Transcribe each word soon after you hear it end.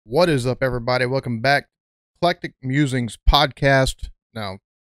What is up, everybody? Welcome back to Eclectic Musings podcast. Now,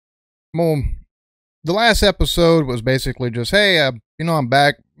 well, the last episode was basically just, hey, I'm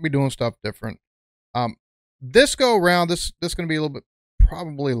back. We doing stuff different. Um, this go around, this going to be a little bit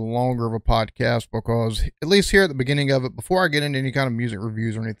probably longer of a podcast because at least here at the beginning of it, before I get into any kind of music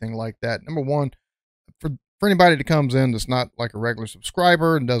reviews or anything like that, number one, for anybody that comes in that's not like a regular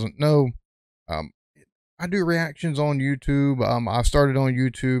subscriber and doesn't know, um, I do reactions on YouTube. I started on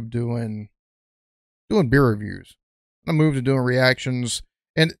YouTube doing beer reviews. I moved to doing reactions,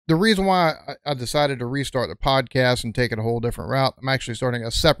 and the reason why I decided to restart the podcast and take it a whole different route, I'm actually starting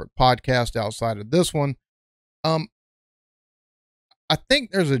a separate podcast outside of this one. Um, I think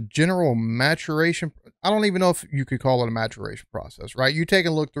there's a general maturation. I don't even know if you could call it a maturation process, right? You take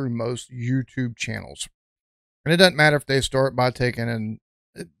a look through most YouTube channels, and it doesn't matter if they start by taking and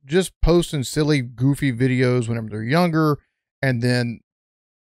just posting silly, goofy videos whenever they're younger, and then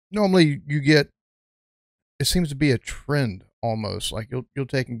normally you get, it seems to be a trend almost. Like you'll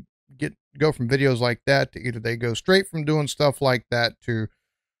take and go from videos like that to either they go straight from doing stuff like that to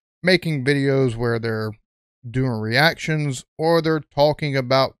making videos where they're doing reactions or they're talking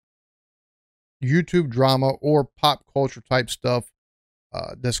about YouTube drama or pop culture type stuff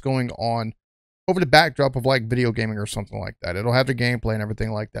that's going on over the backdrop of like video gaming or something like that. It'll have the gameplay and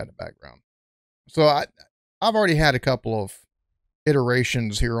everything like that in the background. So I've already had a couple of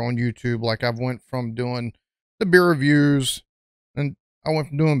iterations here on YouTube. Like I've went from doing the beer reviews, and I went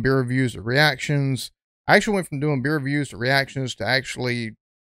from doing beer reviews to reactions. I actually went from doing beer reviews to reactions to actually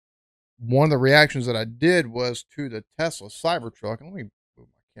one of the reactions that I did was to the Tesla Cybertruck. And let me move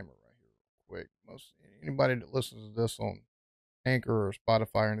my camera right here real quick. Most anybody that listens to this on Anchor or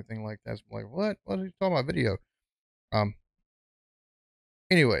Spotify or anything like that's like, what are you talking about video? Um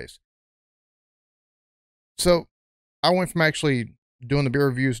anyways, so I went from actually doing the beer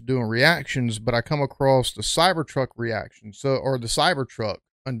reviews to doing reactions, but I come across the Cybertruck reaction, or the Cybertruck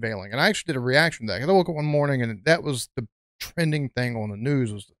unveiling, and I actually did a reaction to that. I woke up one morning and that was the trending thing on the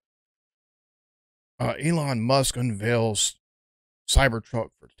news was Elon Musk unveils Cybertruck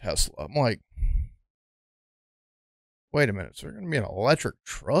for Tesla. I'm like, wait a minute, so there's going to be an electric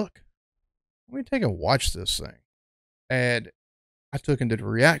truck? Let me take a watch this thing. And I took and did a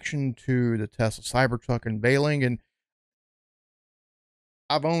reaction to the Tesla Cybertruck unveiling, and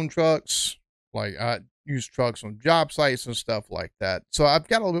I've owned trucks, like I use trucks on job sites and stuff like that. So I've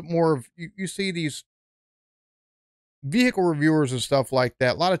got a little bit more of, you see these vehicle reviewers and stuff like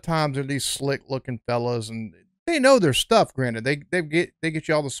that. A lot of times they're these slick looking fellas and they know their stuff. Granted, they get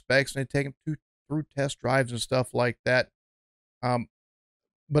you all the specs and they take them through test drives and stuff like that.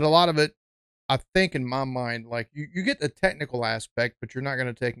 But a lot of it, I think in my mind, like you get the technical aspect, but you're not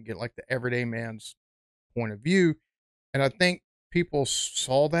going to take and get like the everyday man's point of view. And I think people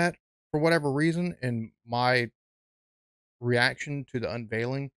saw that for whatever reason in my reaction to the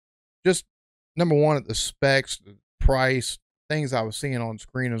unveiling. Just number one, at the specs, the price, things I was seeing on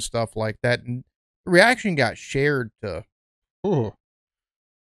screen and stuff like that. And the reaction got shared to,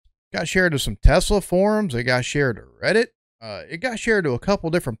 got shared to some Tesla forums. It got shared to Reddit. It got shared to a couple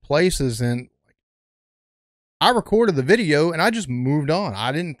different places, and I recorded the video and I just moved on.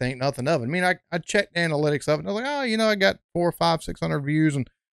 I didn't think nothing of it. I mean, I checked analytics of it and I was like, oh, I got 400, 500, 600 views, and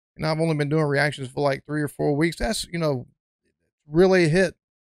I've only been doing reactions for like 3 or 4 weeks. That's, really a hit.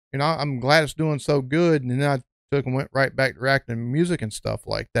 I'm glad it's doing so good. And then I took and went right back to reacting to music and stuff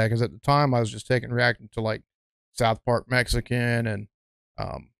like that. Cause at the time I was just reacting to like South Park Mexican, and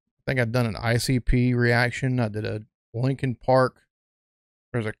I think I'd done an ICP reaction. I did a Linkin Park.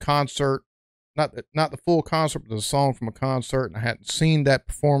 There's a concert, not the full concert, but the song from a concert, and I hadn't seen that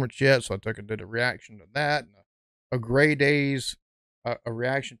performance yet, so I took and did a reaction to that. And a Gray Days, a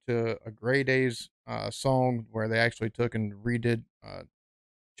reaction to a Gray Days song where they actually took and redid.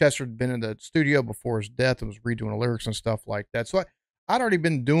 Chester had been in the studio before his death and was redoing the lyrics and stuff like that. So I'd already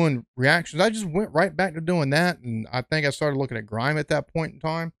been doing reactions. I just went right back to doing that, and I think I started looking at grime at that point in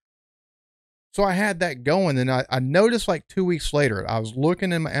time. So I had that going, and I noticed like 2 weeks later, I was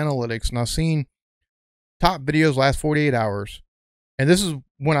looking in my analytics and I seen top videos last 48 hours. And this is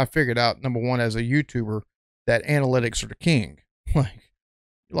when I figured out, number one, as a YouTuber, that analytics are the king. Like,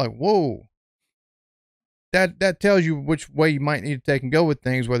 you're like, whoa. That tells you which way you might need to take and go with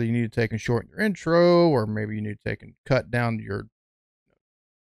things, whether you need to take and shorten your intro, or maybe you need to take and cut down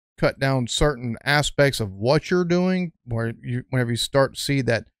certain aspects of what you're doing, whenever you start to see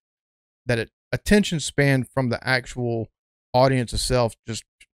that attention span from the actual audience itself just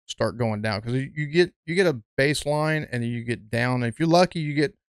start going down, because you get a baseline and then you get down. And if you're lucky, you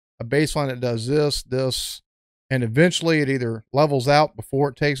get a baseline that does this, and eventually it either levels out before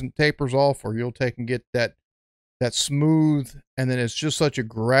it takes and tapers off, or you'll take and get that smooth, and then it's just such a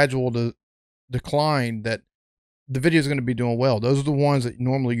gradual decline that the video is going to be doing well. Those are the ones that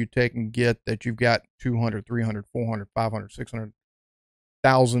normally you take and get that you've got 200, 300, 400, 500,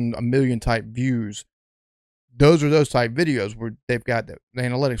 600,000, a million type views. Those are those type videos where they've got the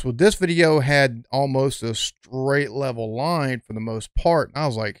analytics. Well, this video had almost a straight level line for the most part. And I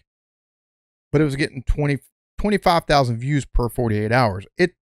was like, but it was getting 25,000 views per 48 hours.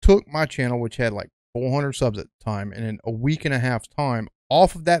 It took my channel, which had like 400 subs at the time, and in a week and a half's time,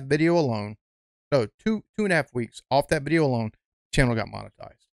 off of that video alone, no, two and a half weeks off that video alone, the channel got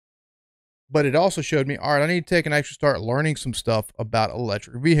monetized. But it also showed me, all right, I need to take and actually start learning some stuff about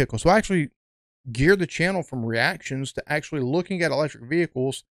electric vehicles. So I actually geared the channel from reactions to actually looking at electric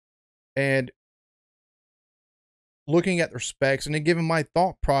vehicles and looking at their specs, and then giving my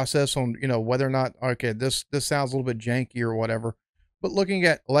thought process on, whether or not, okay, this sounds a little bit janky or whatever, but looking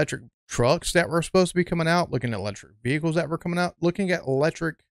at electric trucks that were supposed to be coming out, looking at electric vehicles that were coming out, looking at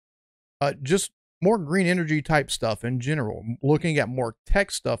electric, just more green energy type stuff in general, looking at more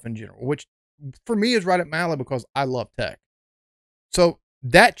tech stuff in general, which for me is right up my alley because I love tech. So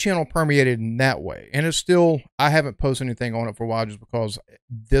that channel permeated in that way. And it's still, I haven't posted anything on it for a while just because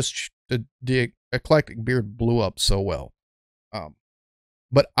the Eclectic Beard blew up so well.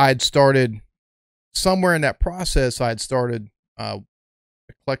 But I'd started somewhere in that process, I'd started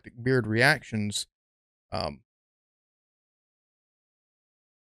Eclectic Beard reactions.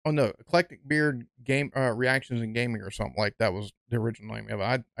 Eclectic Beard game reactions and gaming or something like that was the original name of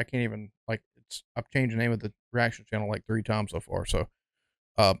it. I can't even, like, I've changed the name of the reaction channel like 3 times so far. So,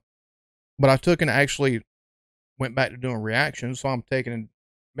 but I took and actually went back to doing reactions. So I'm taking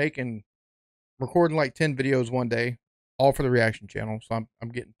and recording like 10 videos one day, all for the reaction channel. So I'm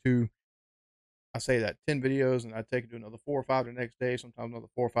getting 10 videos, and I'd take and do another 4 or 5 the next day, sometimes another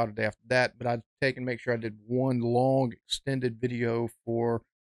 4 or 5 the day after that. But I'd take and make sure I did one long extended video for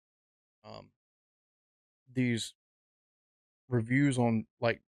these reviews on,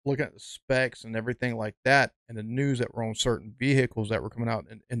 like, looking at the specs and everything like that, and the news that were on certain vehicles that were coming out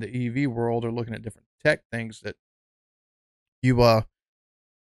in the EV world, or looking at different tech things that it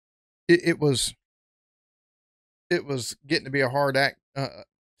was getting to be a hard act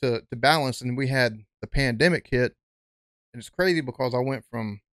to balance. And we had the pandemic hit, and it's crazy because I went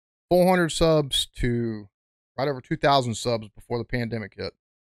from 400 subs to right over 2,000 subs before the pandemic hit.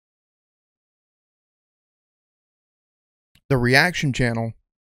 The reaction channel,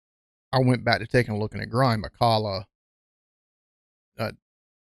 I went back to taking a look at grime, Akala,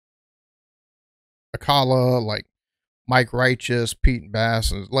 like Mike Righteous, Pete and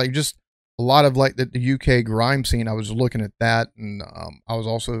Bass, and like just a lot of like the UK grime scene. I was looking at that, and I was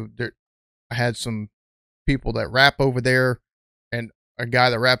also there. I had some people that rap over there, and a guy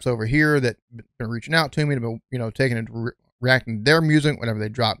that raps over here that been reaching out to me to be, taking and reacting to their music whenever they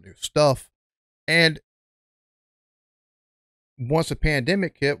drop new stuff. And once the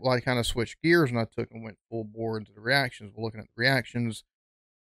pandemic hit, well, I kind of switched gears and I took and went full bore into the reactions, looking at the reactions.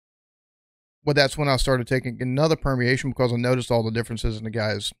 But that's when I started taking another permeation because I noticed all the differences in the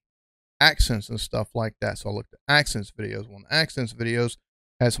guys' accents and stuff like that. So I looked at accents videos. One of the accents videos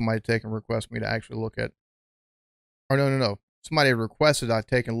had somebody take and request me to actually look at, or no. Somebody had requested I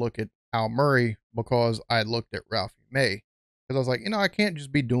take and look at Al Murray because I had looked at Ralphie May. Because I was like, I can't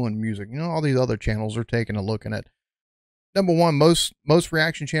just be doing music. All these other channels are taking a look at it. Number one, most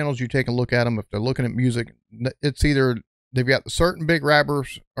reaction channels, you take a look at them, if they're looking at music, it's either they've got the certain big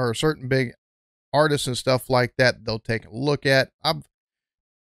rappers or certain big artists and stuff like that they'll take a look at.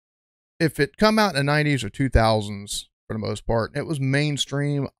 If it come out in the 90s or 2000s, for the most part, it was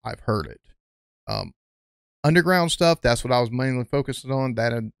mainstream, I've heard it. Underground stuff, that's what I was mainly focused on.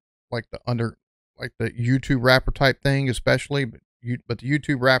 That and like the YouTube rapper type thing, especially, but the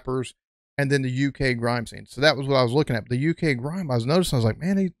YouTube rappers. And then the UK grime scene. So that was what I was looking at. But the UK grime, I was noticing, I was like,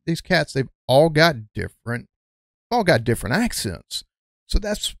 man, these cats, they've all got different accents. So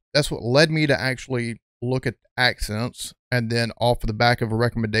that's what led me to actually look at the accents. And then off of the back of a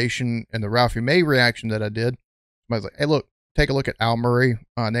recommendation and the Ralphie May reaction that I did, I was like, hey, look, take a look at Al Murray,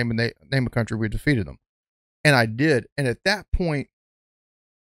 name a country we defeated them. And I did. And at that point,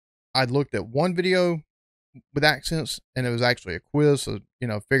 I'd looked at one video with accents, and it was actually a quiz. So,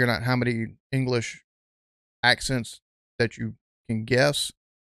 figuring out how many English accents that you can guess.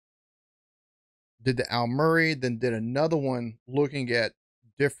 Did the Al Murray, then did another one looking at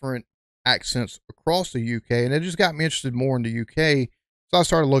different accents across the UK. And it just got me interested more in the UK. So I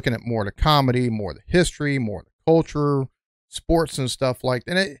started looking at more of the comedy, more of the history, more of the culture, sports and stuff like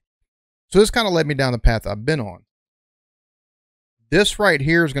that. And So this kind of led me down the path I've been on. This right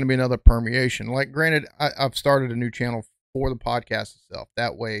here is going to be another permeation. Like, granted, I've started a new channel for the podcast itself.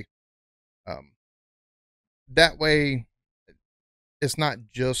 Um, that way, it's not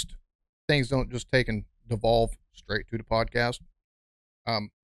just things don't just take and devolve straight to the podcast.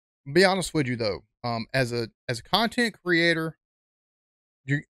 Be honest with you though, as a content creator,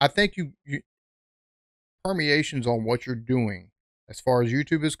 I think you permeations on what you're doing as far as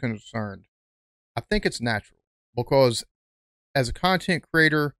YouTube is concerned. I think it's natural because as a content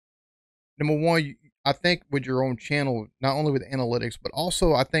creator, number one, I think with your own channel, not only with analytics, but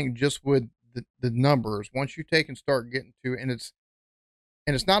also I think just with the numbers, once you take and start getting to, and it's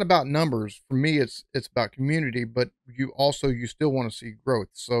not about numbers for me, it's about community, but you still want to see growth.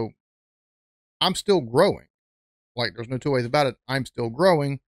 So I'm still growing. Like, there's no two ways about it. I'm still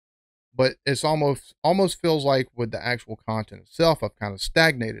growing, but it's almost feels like with the actual content itself, I've kind of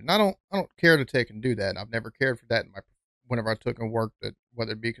stagnated. And I don't care to take and do that. I've never cared for that in my whenever I took and worked at,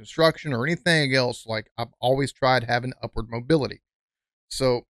 whether it be construction or anything else. Like, I've always tried having upward mobility.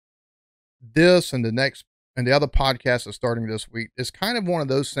 So this and the other podcast that's starting this week is kind of one of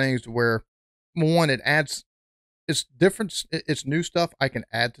those things where, one, it's different, it's new stuff I can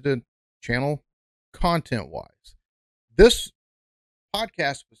add to the channel content wise. This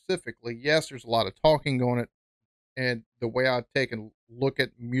podcast specifically, yes, there's a lot of talking going it, and the way I take and look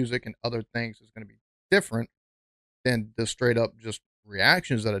at music and other things is going to be different than the straight up just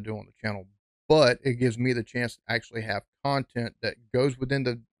reactions that I do on the channel. But it gives me the chance to actually have content that goes within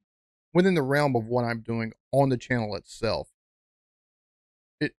the realm of what I'm doing on the channel itself.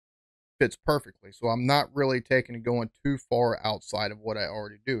 It fits perfectly. So I'm not really taking and going too far outside of what I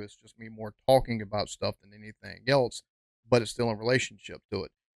already do. It's just me more talking about stuff than anything else, but it's still in relationship to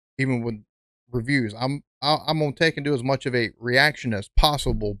it. Even with reviews, I'm gonna take and do as much of a reaction as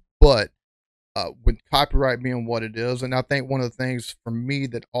possible, but with copyright being what it is, and I think one of the things for me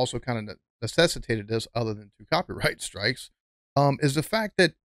that also kind of necessitated this, other than two copyright strikes, is the fact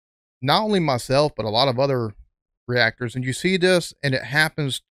that not only myself but a lot of other reactors, and you see this, and it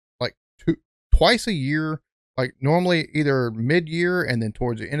happens like twice a year. Like, normally either mid-year and then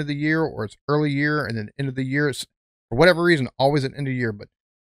towards the end of the year, or it's early year and then end of the year. It's, for whatever reason, always at end of the year, but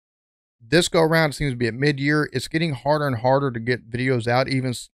this go around, it seems to be at mid-year. It's getting harder and harder to get videos out,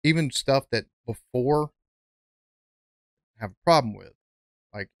 even stuff that before I have a problem with.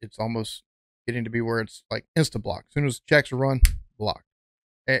 Like, it's almost getting to be where it's like insta block. As soon as checks are run, block.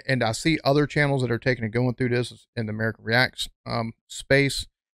 And I see other channels that are taking and going through this in the American Reacts space,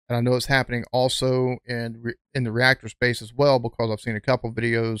 and I know it's happening also in the reactor space as well, because I've seen a couple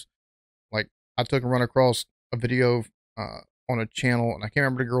videos. Like, I took and run across a video on a channel, and I can't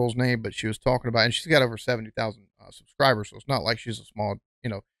remember the girl's name, but she was talking about, and she's got over 70,000 subscribers, so it's not like she's a small,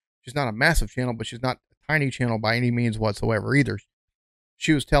 she's not a massive channel, but she's not a tiny channel by any means whatsoever either.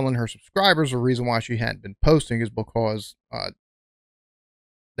 She was telling her subscribers the reason why she hadn't been posting is because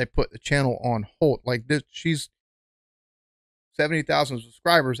they put the channel on hold. Like, this, she's 70,000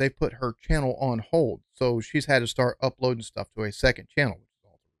 subscribers, they put her channel on hold, so she's had to start uploading stuff to a second channel, which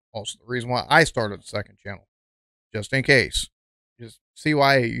is also the reason why I started a second channel, just in case. Just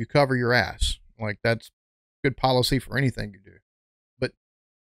CYA, you cover your ass. Like, that's good policy for anything you do. But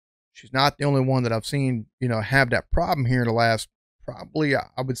she's not the only one that I've seen, have that problem here in the last, probably,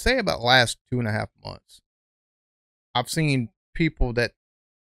 I would say about last 2.5 months. I've seen people that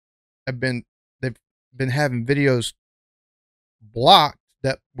they've been having videos blocked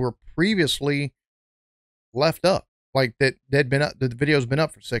that were previously left up. Like, that they'd been up, the video's been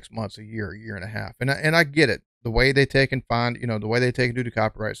up for 6 months, a year and a half. And I get it. The way they take and find, the way they take and do the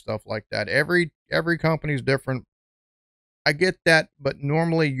copyright stuff like that. Every company's different. I get that, but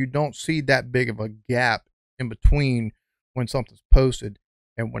normally you don't see that big of a gap in between when something's posted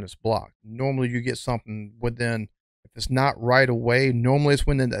and when it's blocked. Normally you get something within, if it's not right away, normally it's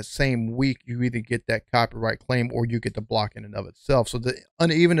within that same week you either get that copyright claim or you get the block in and of itself. So the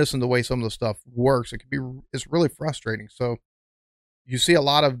unevenness in the way some of the stuff works, it's really frustrating. So you see a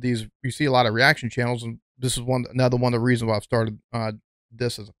lot of reaction channels, and this is another one of the reasons why I've started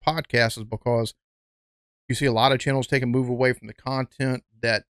this as a podcast, is because you see a lot of channels take a move away from the content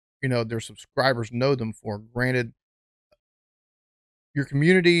that their subscribers know them for. Granted, your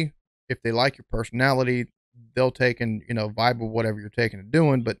community, if they like your personality, they'll take and vibe with whatever you're taking and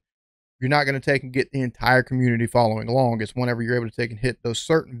doing, but you're not going to take and get the entire community following along. It's whenever you're able to take and hit those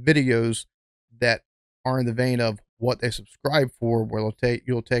certain videos that are in the vein of what they subscribe for, where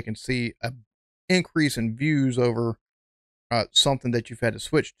you'll take and see a increase in views over something that you've had to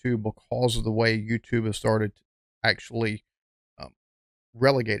switch to because of the way YouTube has started actually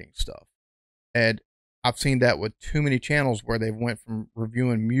relegating stuff. And I've seen that with too many channels where they've went from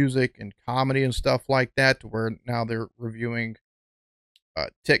reviewing music and comedy and stuff like that to where now they're reviewing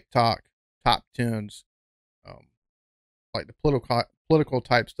TikTok top tens, um, like the political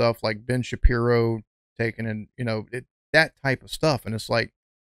type stuff, like Ben Shapiro taking in, that type of stuff. And it's like,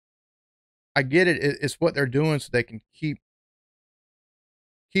 I get it. It's what they're doing so they can keep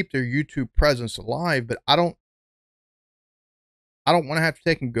their YouTube presence alive. But I don't want to have to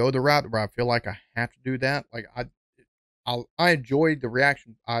take and go the route where I feel like I have to do that. Like I enjoy the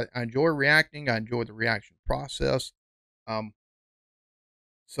reaction. I enjoy reacting. I enjoy the reaction process. Um,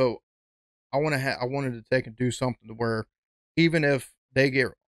 so I wanted to take and do something to where even if they get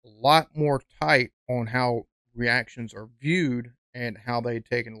a lot more tight on how reactions are viewed and how they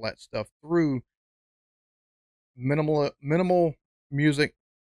take and let stuff through, minimal music,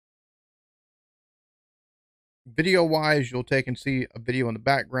 video wise, you'll take and see a video in the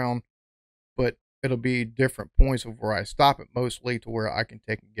background, but it'll be different points of where I stop it mostly to where I can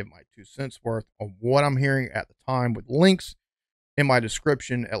take and give my 2 cents worth of what I'm hearing at the time, with links in my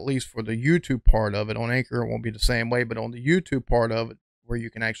description, at least for the YouTube part of it. On Anchor, it won't be the same way, but on the YouTube part of it, where you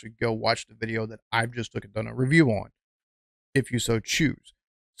can actually go watch the video that I've just done a review on, if you so choose.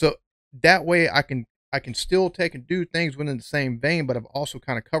 So that way I can still take and do things within the same vein, but I've also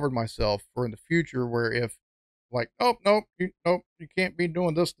kind of covered myself for in the future where if like, oh no, you can't be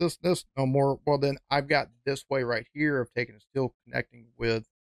doing this no more. Well, then I've got this way right here of taking and still connecting with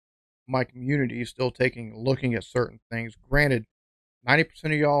my community, still looking at certain things. Granted, 90%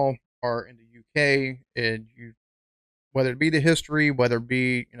 of y'all are in the UK, and you, whether it be the history, whether it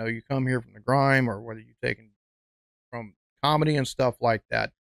be, you come here from the grime, or whether you taken from comedy and stuff like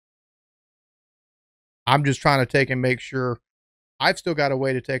that. I'm just trying to take and make sure I've still got a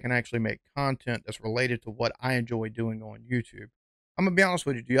way to take and actually make content that's related to what I enjoy doing on YouTube. I'm gonna be honest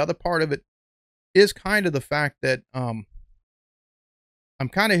with you. The other part of it is kind of the fact that I'm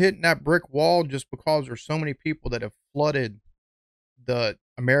kind of hitting that brick wall just because there's so many people that have flooded the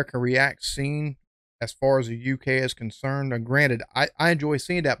American React scene as far as the UK is concerned. And granted, I enjoy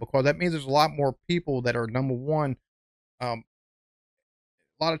seeing that because that means there's a lot more people that are, number one, um,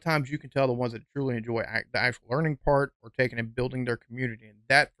 a lot of times you can tell the ones that truly enjoy the actual learning part or taking and building their community. And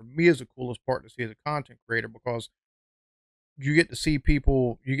that for me is the coolest part to see as a content creator, because you get to see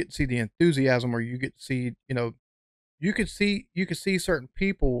people, you get to see the enthusiasm, or you get to see, you can see certain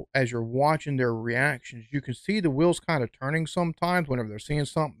people as you're watching their reactions. You can see the wheels kind of turning sometimes whenever they're seeing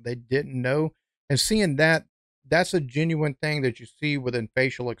something they didn't know, and seeing that, that's a genuine thing that you see within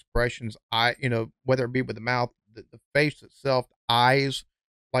facial expressions. Whether it be with the mouth, the face itself, the eyes,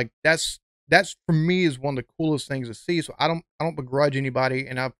 like that's for me is one of the coolest things to see. So I don't begrudge anybody,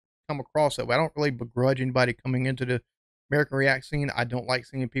 and I've come across that way. I don't really begrudge anybody coming into the American React scene. I don't like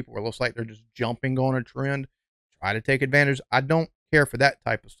seeing people where it looks like they're just jumping on a trend, try to take advantage. I don't care for that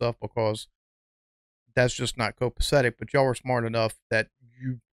type of stuff because that's just not copacetic. But y'all are smart enough that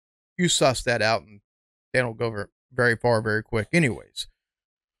you suss that out, and they don't go very far very quick anyways.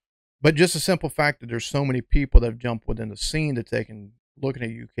 But just the simple fact that there's so many people that have jumped within the scene to take and looking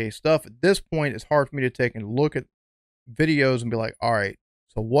at UK stuff, at this point it's hard for me to take and look at videos and be like, all right,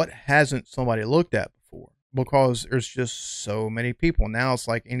 so what hasn't somebody looked at before? Because there's just so many people. Now it's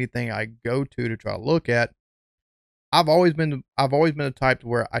like anything I go to try to look at, I've always been the type to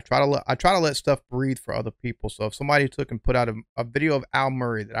where I try to let stuff breathe for other people. So if somebody took and put out a video of Al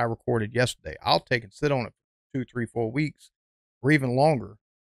Murray that I recorded yesterday, I'll take and sit on it for 2, 3, 4 weeks or even longer.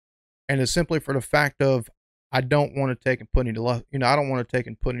 And it's simply for the fact of I don't want to take and put I don't want to take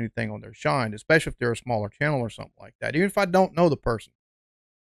and put anything on their shine, especially if they're a smaller channel or something like that. Even if I don't know the person,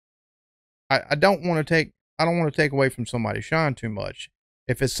 I don't want to take away from somebody's shine too much.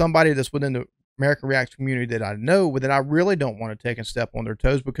 If it's somebody that's within the American React community that I know, but then I really don't want to take and step on their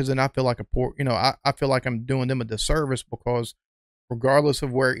toes, because then I feel like I feel like I'm doing them a disservice, because regardless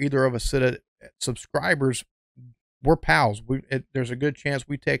of where either of us sit at subscribers, we're pals. There's a good chance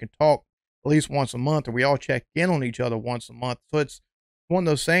we take and talk at least once a month, or we all check in on each other once a month. So it's one of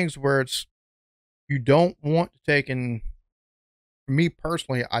those things where you don't want to take and, for me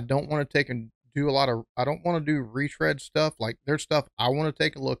personally, I don't want to take and do I don't want to do retread stuff. Like, there's stuff I want to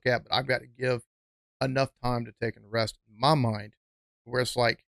take a look at, but I've got to give enough time to take and rest in my mind, where it's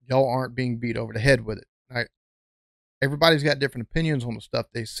like y'all aren't being beat over the head with it. Everybody's got different opinions on the stuff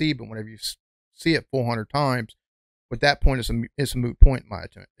they see, but whenever you see it 400 times, at that point, it's a moot point, in my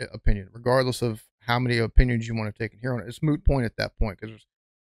opinion. Regardless of how many opinions you want to take and hear on it, it's a moot point at that point, because there's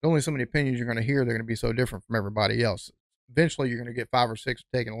only so many opinions you're going to hear. They're going to be so different from everybody else. Eventually, you're going to get 5 or 6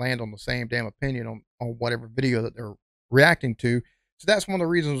 take and land on the same damn opinion on whatever video that they're reacting to. So that's one of the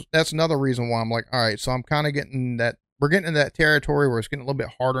reasons. That's another reason why I'm like, all right. So I'm kind of getting that. We're getting in that territory where it's getting a little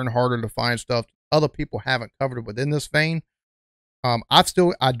bit harder and harder to find stuff other people haven't covered within this vein. I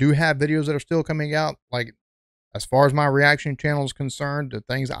do have videos that are still coming out. Like as far as my reaction channel is concerned, the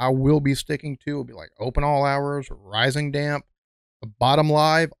things I will be sticking to will be like Open All Hours, Rising Damp, the Bottom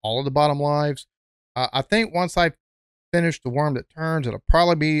Live, all of the Bottom Lives. I think once I finish The Worm That Turns, it'll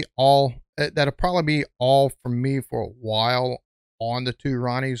probably be all. That'll probably be all for me for a while on the two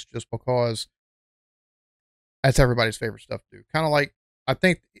Ronnies, just because that's everybody's favorite stuff to do. Kind of like I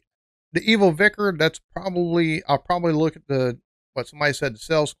think the Evil Vicar. That's probably I'll probably look at the what somebody said, the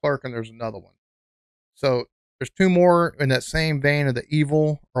Sales Clerk, and there's another one. So there's two more in that same vein of the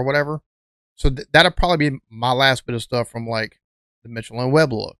evil or whatever. So that'll probably be my last bit of stuff from like the Mitchell and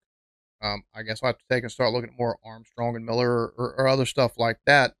Webb look. I guess I'll have to take and start looking at more Armstrong and Miller or other stuff like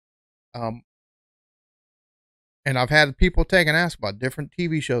that. Um, and I've had people take and ask about different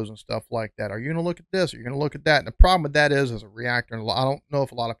TV shows and stuff like that. Are you going to look at this? Are you going to look at that? And the problem with that is, as a reactor, and I don't know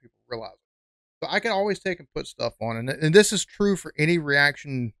if a lot of people realize it. So I can always take and put stuff on. And this is true for any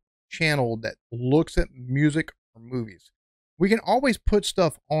reaction channel that looks at music or movies. We can always put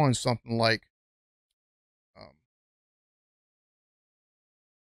stuff on something like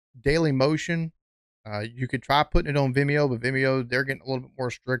Daily Motion. You could try putting it on Vimeo, but Vimeo, they're getting a little bit more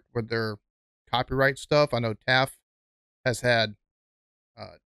strict with their copyright stuff. I know Taff has had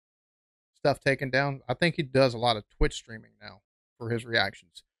stuff taken down. I think he does a lot of Twitch streaming now for his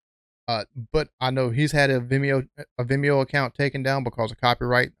reactions. But I know he's had a Vimeo account taken down because of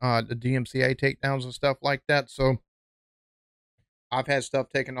copyright, the DMCA takedowns and stuff like that. So I've had stuff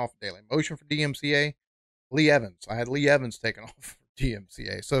taken off Daily Motion for DMCA. Lee Evans, I had Lee Evans taken off for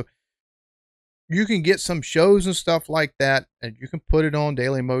DMCA. So you can get some shows and stuff like that, and you can put it on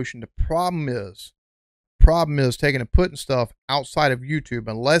Daily Motion. The problem is taking and putting stuff outside of YouTube,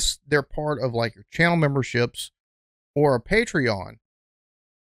 unless they're part of like your channel memberships or a Patreon.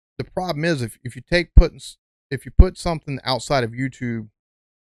 The problem is if you put something outside of YouTube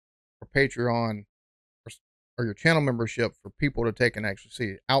or Patreon or your channel membership for people to take and actually see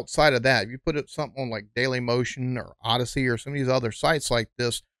it. Outside of that, if you put it something on like Daily Motion or Odyssey or some of these other sites like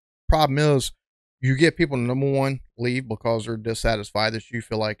this, problem is you get people to, number one, leave because they're dissatisfied that you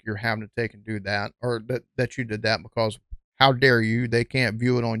feel like you're having to take and do that, or that you did that because how dare you? They can't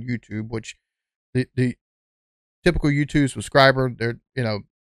view it on YouTube, which the typical YouTube subscriber, they're,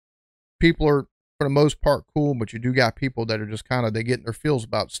 people are for the most part cool, but you do got people that are just kind of, they get in their feels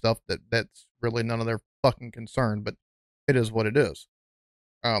about stuff that's really none of their fucking concern, but it is what it is.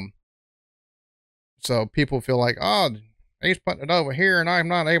 So people feel like, oh, he's putting it over here and I'm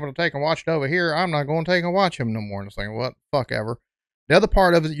not able to take and watch it over here. I'm not going to take and watch him no more. And it's like, what, fuck ever. The other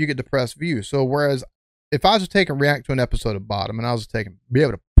part of it, you get depressed views. So whereas if I was to take and react to an episode of Bottom and I was to be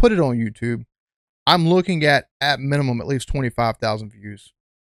able to put it on YouTube, I'm looking at minimum at least 25,000 views.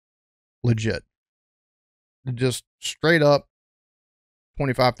 Legit. Just straight up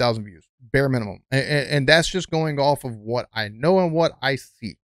 25,000 views, bare minimum. And that's just going off of what I know and what I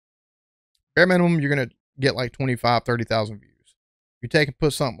see. Bare minimum, you're going to get like 25, 30,000 views. You take and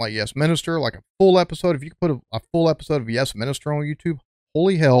put something like Yes Minister, like a full episode. If you could put a full episode of Yes Minister on YouTube,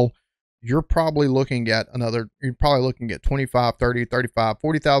 holy hell, you're probably looking at 25, 30, 35,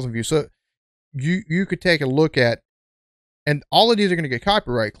 40,000 views. So you could take a look at, and all of these are going to get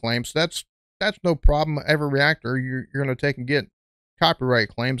copyright claims. So that's no problem. Every reactor, you're going to take and get copyright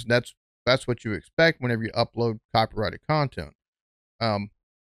claims. And that's what you expect whenever you upload copyrighted content.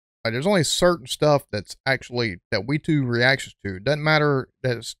 There's only certain stuff that's actually that we do reactions to. It doesn't matter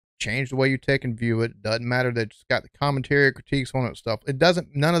that it's changed the way you take and view it. It doesn't matter that it's got the commentary, critiques on it, stuff.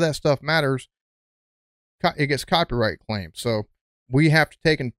 None of that stuff matters. It gets copyright claims. So we have to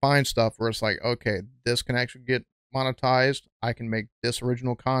take and find stuff where it's like, okay, this can actually get monetized. I can make this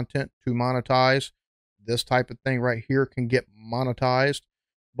original content to monetize. This type of thing right here can get monetized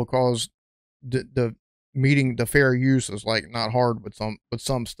because the meeting the fair use is like not hard with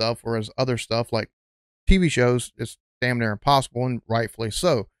some stuff, whereas other stuff like TV shows is damn near impossible, and rightfully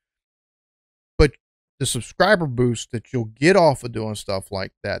so. But the subscriber boost that you'll get off of doing stuff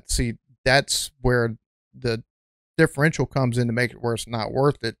like that, see, that's where the differential comes in to make it where it's not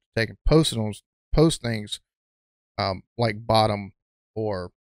worth it to take and post things like Bottom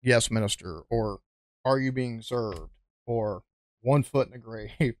or Yes Minister or Are You Being Served or One Foot in the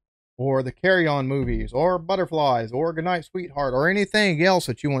Grave or the Carry On movies or Butterflies or Goodnight Sweetheart or anything else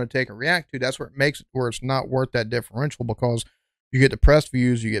that you want to take and react to. That's where it makes it where it's not worth that differential, because you get depressed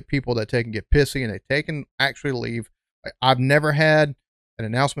views, you get people that take and get pissy and they take and actually leave. I've never had an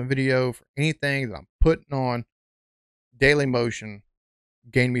announcement video for anything that I'm putting on Daily Motion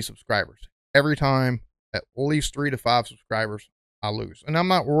gain me subscribers. Every time, at least 3 to 5 subscribers, I lose. And I'm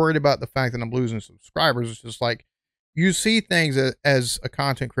not worried about the fact that I'm losing subscribers. It's just like you see things as a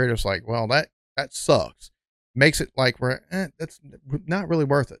content creator. It's like, well, that sucks. Makes it like that's not really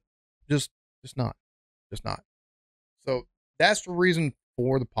worth it. Just not, just not. So that's the reason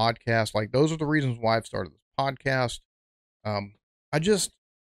for the podcast. Like those are the reasons why I've started this podcast. Um, I just,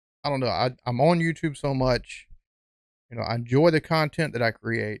 I don't know. I'm on YouTube so much. I enjoy the content that I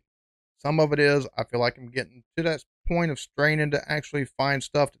create. Some of it is I feel like I'm getting to that point of straining to actually find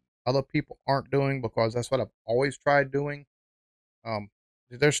stuff that other people aren't doing, because that's what I've always tried doing.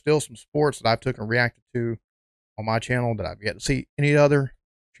 There's still some sports that I've took and reacted to on my channel that I've yet to see any other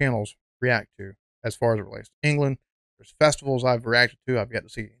channels react to as far as it relates to England. There's festivals I've reacted to I've yet to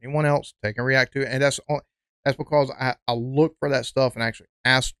see anyone else take and react to, and that's because I look for that stuff and actually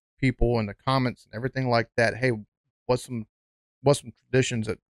ask people in the comments and everything like that, hey, what's some traditions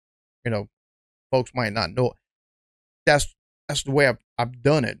that folks might not know. That's the way I've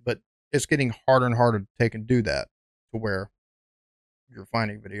done it, but it's getting harder and harder to take and do that to where you're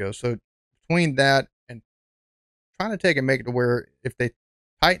finding videos. So between that and trying to take and make it to where if they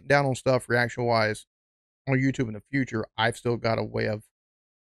tighten down on stuff reaction wise on YouTube in the future, I've still got a way of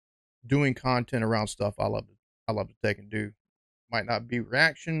doing content around stuff I love to take and do. Might not be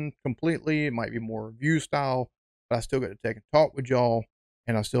reaction completely, it might be more review style, but I still get to take and talk with y'all,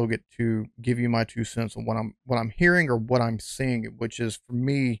 and I still get to give you my 2 cents on what I'm hearing or what I'm seeing, which is, for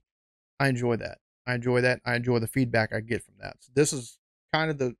me, I enjoy that. I enjoy the feedback I get from that. So this is kind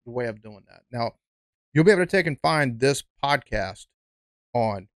of the way of doing that. Now, you'll be able to take and find this podcast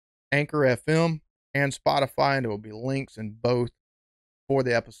on Anchor FM and Spotify, and there will be links in both for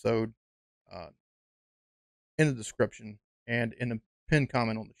the episode in the description and in the pinned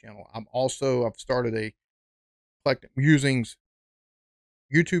comment on the channel. I've started a Eclectic Musings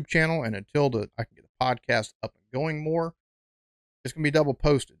YouTube channel, and until I can get the podcast up and going more, it's going to be double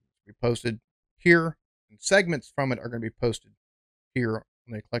posted. It's going to be posted here, and segments from it are going to be posted here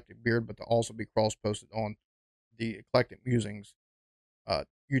on the Eclectic Beard, but they'll also be cross-posted on the Eclectic Musings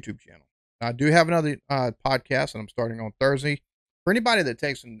YouTube channel. Now, I do have another podcast, and I'm starting on Thursday. For anybody that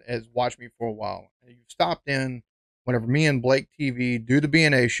takes and has watched me for a while, and you've stopped in whenever me and Blake TV do the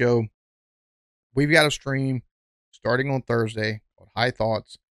BNA show, we've got a stream starting on Thursday called High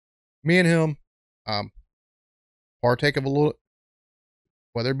Thoughts. Me and him partake of a little,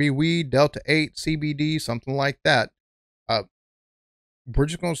 whether it be weed, Delta 8, CBD, something like that. We're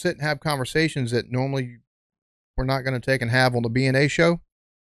just going to sit and have conversations that normally we're not going to take and have on the BNA show.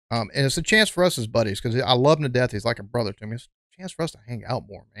 And it's a chance for us as buddies, because I love him to death. He's like a brother to me. It's a chance for us to hang out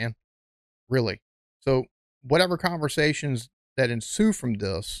more, man. Really. So whatever conversations that ensue from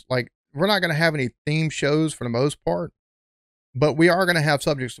this, like, we're not going to have any theme shows for the most part, but we are going to have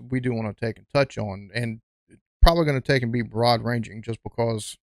subjects that we do want to take and touch on, and probably going to take and be broad ranging, just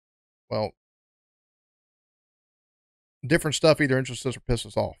because, well, different stuff either interests us or pisses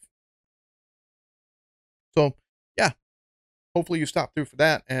us off. So yeah, hopefully you stop through for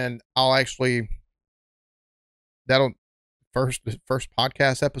that, and that'll the first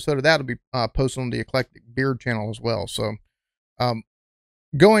podcast episode of that will be posted on the Eclectic Beard channel as well. So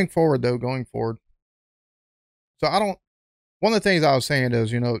going forward, so one of the things I was saying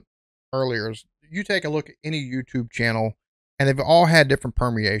is, earlier, is you take a look at any YouTube channel and they've all had different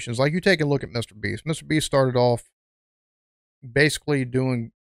permeations. Like, you take a look at Mr. Beast. Mr. Beast started off basically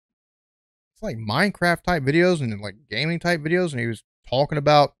doing, it's like Minecraft type videos and like gaming type videos, and he was talking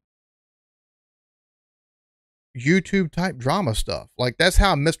about YouTube type drama stuff. Like, that's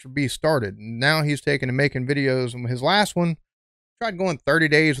how Mr. Beast started. And now he's taken and making videos, and his last one tried going 30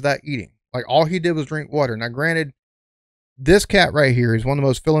 days without eating. Like, all he did was drink water. Now, granted, this cat right here is one of the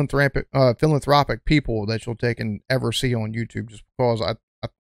most philanthropic people that you'll take and ever see on YouTube, just because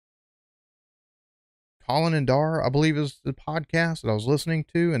Colin and Dar, I believe, is the podcast that I was listening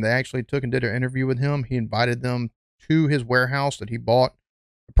to, and they actually took and did an interview with him. He invited them to his warehouse that he bought,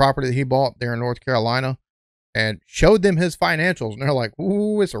 the property that he bought there in North Carolina, and showed them his financials. And they're like,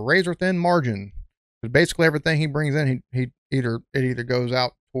 ooh, it's a razor thin margin. Because basically everything he brings in, it either goes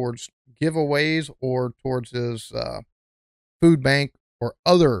out towards giveaways or towards his food bank or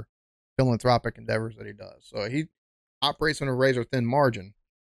other philanthropic endeavors that he does. So he operates on a razor thin margin.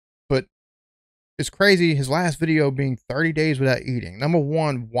 But it's crazy, his last video being 30 days without eating. Number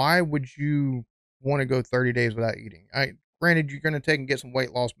one, why would you want to go 30 days without eating? Granted, you're going to take and get some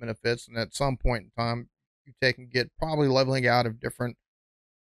weight loss benefits, and at some point in time, you take and get probably leveling out of different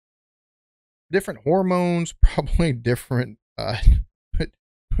hormones, probably different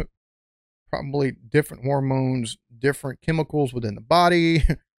hormones, different chemicals within the body.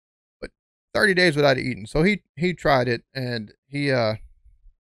 But 30 days without eating. So he tried it, and he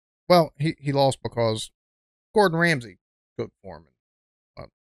lost because Gordon Ramsay cooked for him. Uh,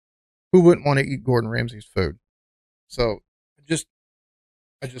 who wouldn't want to eat Gordon Ramsay's food? So just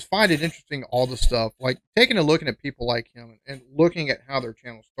I just find it interesting, all the stuff, like taking a looking at people like him, and looking at how their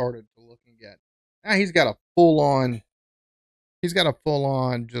channel started, to looking at now he's got a full on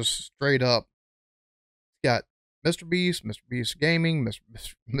just straight up, got Mr. Beast Gaming, Mr.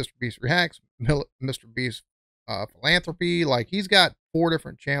 Beast Reacts, Mr. Beast Philanthropy. Like, he's got 4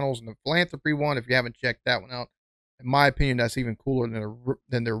 different channels, and the philanthropy one, if you haven't checked that one out, in my opinion, that's even cooler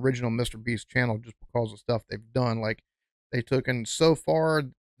than the original Mr. Beast channel, just because of stuff they've done. Like, they took in so far,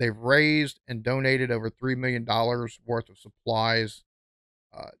 they've raised and donated over $3 million worth of supplies,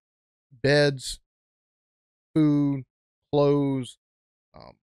 uh, beds, food, clothes,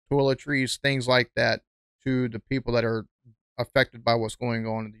 toiletries, things like that, to the people that are affected by what's going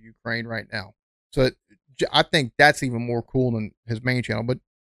on in the Ukraine right now. So I think that's even more cool than his main channel. But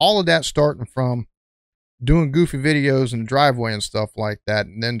all of that starting from doing goofy videos in the driveway and stuff like that,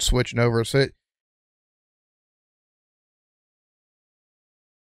 and then switching over. So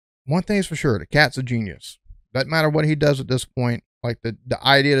one thing is for sure, the cat's a genius. Doesn't matter what he does at this point. Like, the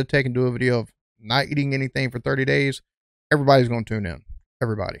idea to take and do a video of not eating anything for 30 days, everybody's going to tune in.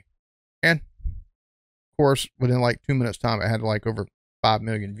 Everybody. And of course, within like 2 minutes time, it had like over 5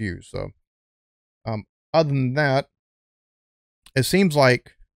 million views. So, other than that, it seems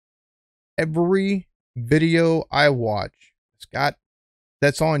like every video I watch,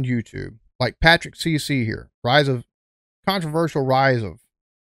 that's on YouTube, like Patrick CC here, controversial rise of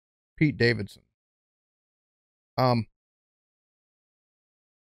Pete Davidson.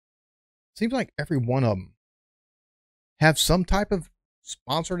 Seems like every one of them have some type of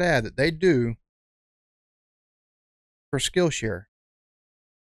sponsored ad that they do for Skillshare.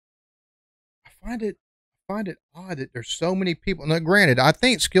 I find it odd that there's so many people. Now, granted, I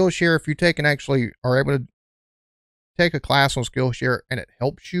think Skillshare, if you take and actually are able to take a class on Skillshare and it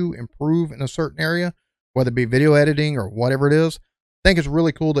helps you improve in a certain area, whether it be video editing or whatever it is, I think it's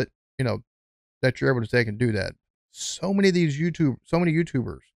really cool that, that you're able to take and do that. So many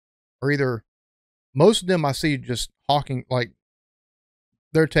YouTubers are either, most of them I see just hawking, like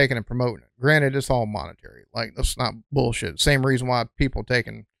they're taking and promoting it. Granted, it's all monetary. Like, that's not bullshit. Same reason why people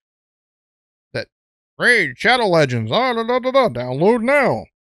taking that Raid Shadow Legends, download now.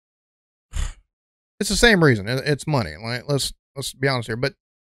 It's the same reason. It's money. Like, let's be honest here. But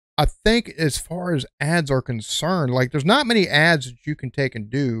I think as far as ads are concerned, like, there's not many ads that you can take and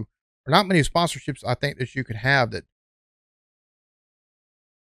do, or not many sponsorships I think that you could have that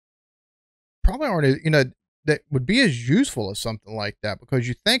probably aren't, that would be as useful as something like that. Because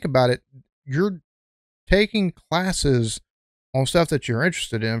you think about it, you're taking classes on stuff that you're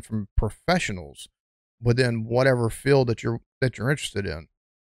interested in from professionals within whatever field that you're interested in.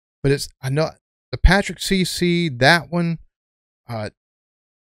 But I know the Patrick CC, that one,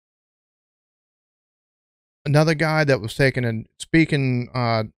 another guy that was taking and speaking,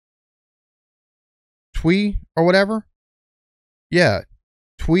 Twi or whatever. Yeah.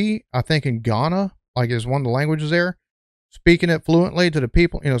 Twi, I think in Ghana, like, is one of the languages there. Speaking it fluently to the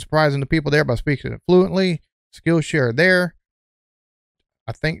people, surprising the people there by speaking it fluently. Skillshare there.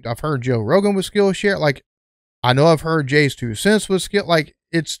 I think I've heard Joe Rogan with Skillshare. Like, I know I've heard Jay's 2 cents with Skill. Like,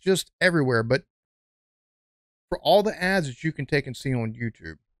 it's just everywhere. But for all the ads that you can take and see on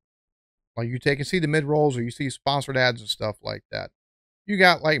YouTube, like, you take and see the mid rolls, or you see sponsored ads and stuff like that. You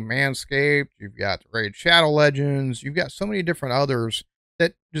got like Manscaped, you've got Raid Shadow Legends, you've got so many different others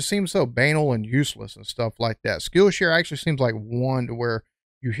that just seem so banal and useless and stuff like that. Skillshare actually seems like one to where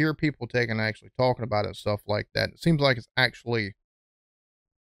you hear people taking and actually talking about it and stuff like that. It seems like it's actually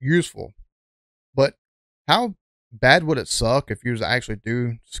useful. But how bad would it suck if you was to actually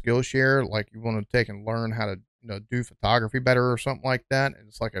do Skillshare, like you want to take and learn how to do photography better or something like that, and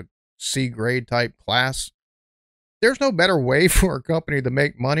it's like a C grade type class? There's no better way for a company to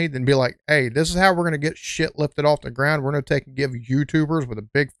make money than be like, hey, this is how we're going to get shit lifted off the ground. We're going to take and give YouTubers with a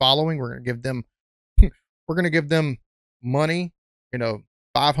big following, we're going to give them money,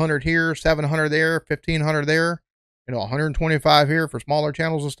 500 here, 700 there, 1500 there, 125 here for smaller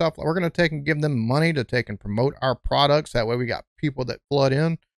channels and stuff. We're going to take and give them money to take and promote our products. That way we got people that flood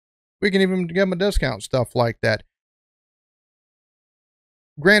in. We can even give them a discount, stuff like that.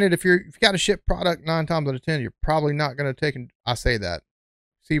 Granted, if you got a shit product, 9 times out of 10, you're probably not going to take, and I say that.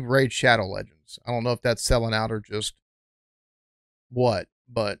 See Raid Shadow Legends. I don't know if that's selling out or just what,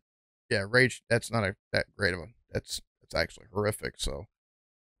 but yeah, Raid, that's not that great of a, that's actually horrific. So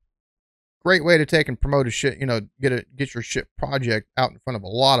great way to take and promote a shit, you know, get your shit project out in front of a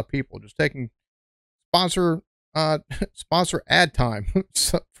lot of people. Just taking sponsor sponsor ad time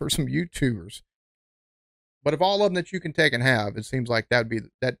for some YouTubers. But of all of them that you can take and have, it seems like that's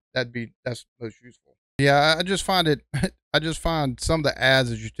most useful. Yeah, I just find it. I just find some of the ads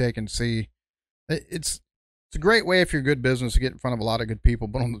that you take and see. It's a great way if you're good business to get in front of a lot of good people.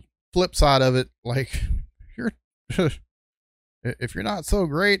 But on the flip side of it, like you're if you're not so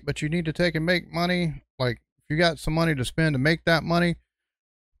great, but you need to take and make money, like if you got some money to spend to make that money,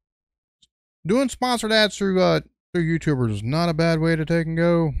 doing sponsored ads through YouTubers is not a bad way to take and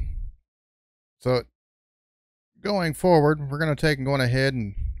go. So going forward, we're going to take and going ahead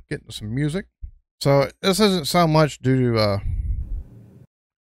and get into some music. So this isn't so much due to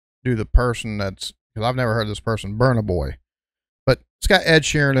the person that's, because I've never heard of this person, Burna Boy, but it's got Ed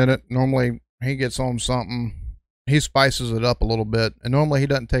Sheeran in it. Normally he gets on something, he spices it up a little bit, and normally he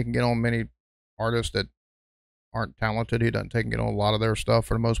doesn't take and get on many artists that aren't talented. He doesn't take and get on a lot of their stuff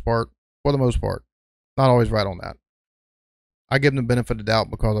for the most part. Not always right on that. I give him the benefit of the doubt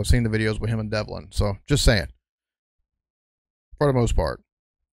because I've seen the videos with him and Devlin. So just saying, for the most part.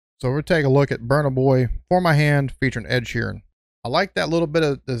 So we'll take a look at Burna Boy, For My Hand, featuring Ed Sheeran. I like that little bit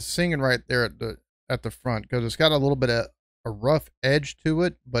of the singing right there at the front, because it's got a little bit of a rough edge to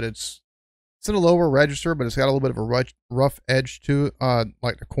it, but it's in a lower register, but it's got a little bit of a rough edge to it,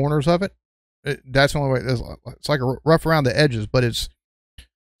 like the corners of it. That's the only way. It's like a rough around the edges, but it's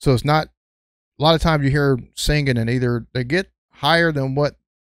not. A lot of times you hear singing and either they get higher than what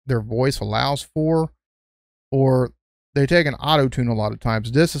their voice allows for, or they take an auto tune a lot of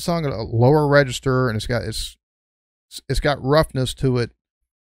times. This is sung at a lower register, and it's got roughness to it,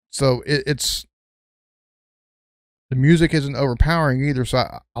 so it's the music isn't overpowering either. So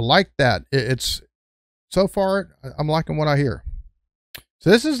I like that. It's so far I'm liking what I hear. So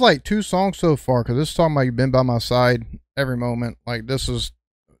this is like 2 songs so far, because this is talking about You've Been By My Side Every Moment. Like this is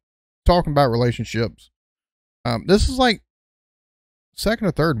talking about relationships. This is like second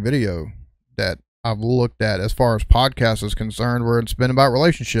or third video that I've looked at as far as podcast is concerned where it's been about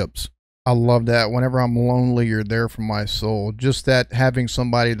relationships. I love that. Whenever I'm lonely, you're there for my soul. Just that, having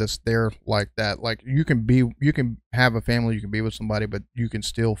somebody that's there like that. Like you can have a family, you can be with somebody, but you can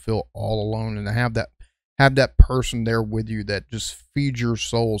still feel all alone, and have that person there with you that just feeds your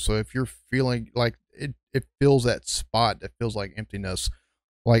soul. So if you're feeling like it fills that spot that feels like emptiness.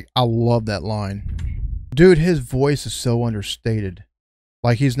 Like I love that line. Dude, his voice is so understated.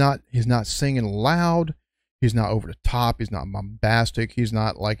 Like he's not singing loud. He's not over the top. He's not bombastic. He's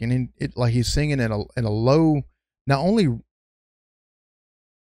not like like he's singing in a low, not only, you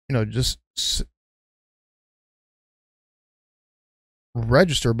know, just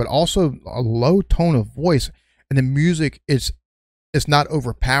register, but also a low tone of voice, and the music it's not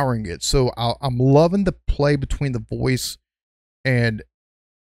overpowering it. So I'm loving the play between the voice and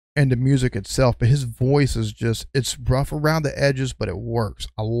the music itself. But his voice is just, it's rough around the edges, but it works.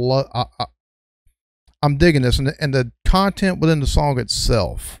 I'm digging this, and the content within the song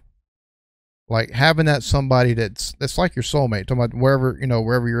itself, like having that somebody that's like your soulmate. Talking about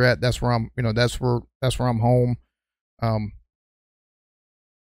wherever you're at, that's where I'm. That's where I'm home.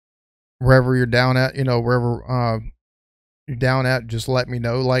 Wherever you're down at, wherever you're down at, just let me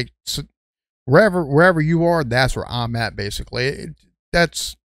know. Like so wherever you are, that's where I'm at. Basically,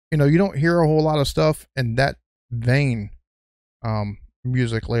 that's you don't hear a whole lot of stuff in that vein,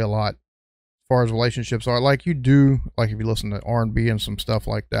 musically a lot. Far as relationships are, like you do, like if you listen to R&B and some stuff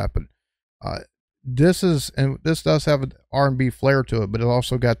like that, but this does have an R&B flair to it, but it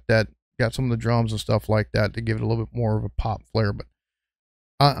also got some of the drums and stuff like that to give it a little bit more of a pop flair. But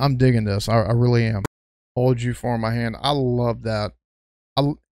I'm digging this. I really am. Hold You For My Hand. I love that.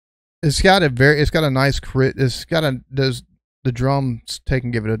 It's got a nice the drums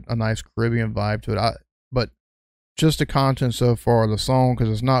give it a nice Caribbean vibe to it. But just the content so far of the song, because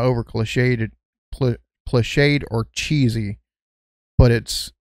it's not over cliched or cheesy, but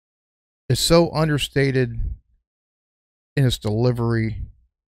it's so understated in its delivery,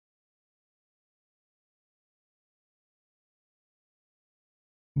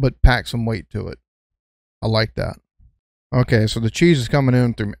 but packs some weight to it. I like that. Okay, so the cheese is coming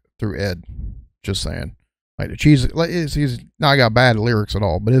in through Ed. Just saying, like the cheese, like he's not got bad lyrics at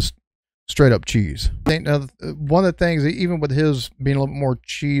all, but it's straight up cheese. I think one of the things, even with his being a little more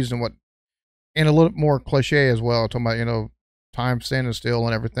cheese and a little more cliche as well, talking about time standing still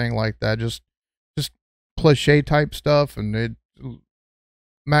and everything like that, just cliche type stuff, and it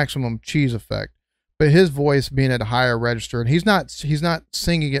maximum cheese effect. But his voice being at a higher register, and he's not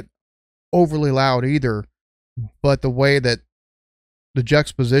singing it overly loud either, but the way that the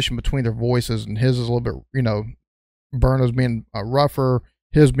juxtaposition between their voices, and his is a little bit, Burna's being rougher,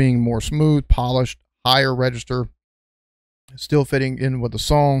 his being more smooth, polished, higher register, still fitting in with the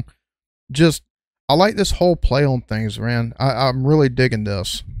song. Just, I like this whole play on things, man. I'm really digging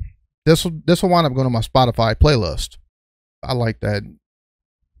this. This will wind up going to my Spotify playlist. I like that.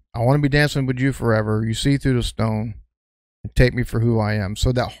 I want to be dancing with you forever. You see through the stone and take me for who I am.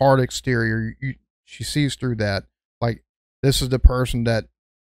 So that hard exterior, she sees through that. Like, this is the person that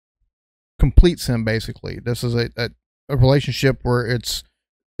completes him, basically. This is a relationship where it's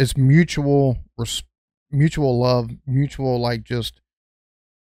mutual love, mutual, like, just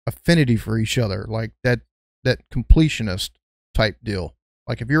affinity for each other, like that completionist type deal.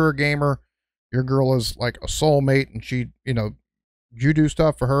 Like, if you're a gamer, your girl is like a soulmate, and she, you do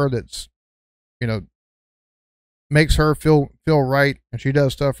stuff for her that's, makes her feel right, and she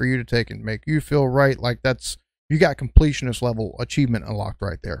does stuff for you to take and make you feel right. Like, that's, you got completionist level achievement unlocked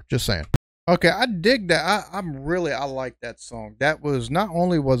right there. Just saying. Okay, I dig that. I like that song. That was, not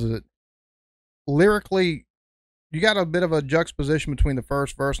only was it lyrically, you got a bit of a juxtaposition between the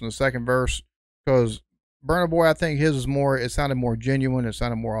first verse and the second verse, because Burna Boy, I think his is more, it sounded more genuine, it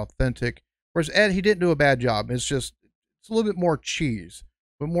sounded more authentic. Whereas Ed, he didn't do a bad job. It's just, it's a little bit more cheese,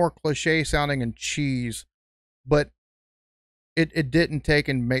 but more cliche sounding and cheese. But it didn't take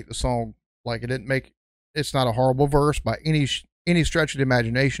and make the song, like, it didn't make, it's not a horrible verse by any stretch of the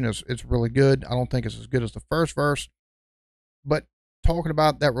imagination. It's really good. I don't think it's as good as the first verse, but talking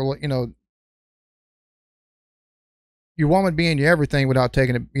about that, your woman being your everything without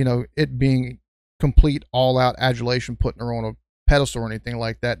taking it, it being complete all out adulation, putting her on a pedestal or anything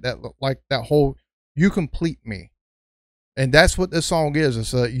like that. That whole, you complete me. And that's what this song is.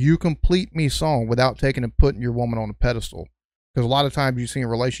 It's a you complete me song without taking and putting your woman on a pedestal. Because a lot of times you see in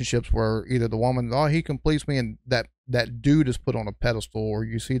relationships where either the woman, oh, he completes me, and that dude is put on a pedestal, or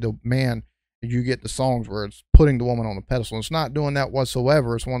you see the man, and you get the songs where it's putting the woman on a pedestal. It's not doing that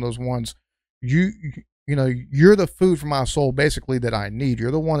whatsoever. It's one of those ones, you're the food for my soul, basically, that I need.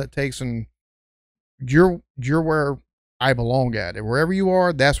 You're the one that takes, and you're where I belong at. And wherever you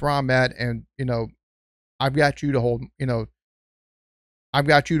are, that's where I'm at. And, I've got you to hold, I've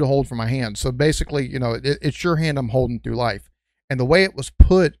got you to hold for my hand. So basically, it's your hand I'm holding through life. And the way it was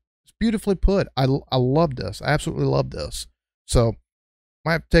put, it's beautifully put. I love this. I absolutely love this. So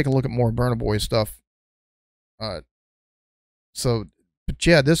might have to take a look at more Burna Boy stuff. But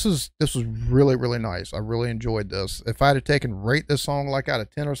yeah, this was really, really nice. I really enjoyed this. If I had to take and rate this song like out of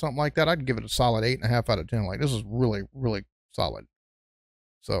 10 or something like that, I'd give it a solid 8.5 out of 10. Like, this is really, really solid.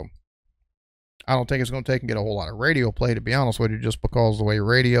 So I don't think it's going to take and get a whole lot of radio play, to be honest with you, just because of the way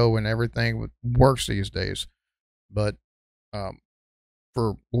radio and everything works these days. But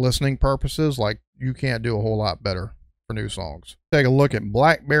for listening purposes, like, you can't do a whole lot better for new songs. Take a look at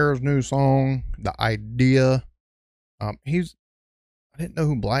blackbear's new song, The Idea. I didn't know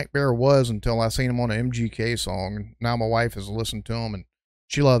who blackbear was until I seen him on an MGK song. Now my wife has listened to him, and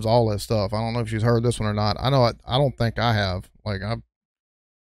she loves all that stuff. I don't know if she's heard this one or not. I don't think I have. Like, I've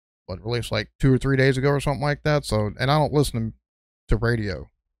released like 2 or 3 days ago or something like that. So, and I don't listen to radio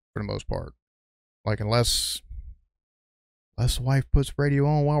for the most part. Like, unless the wife puts radio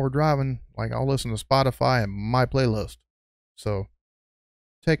on while we're driving, like, I'll listen to Spotify and my playlist. So,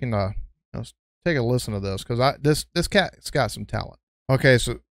 take a listen to this, because this cat's got some talent. Okay,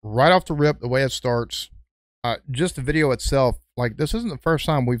 so right off the rip, the way it starts, just the video itself, like, this isn't the first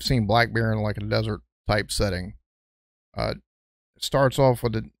time we've seen blackbear in like a desert type setting. It starts off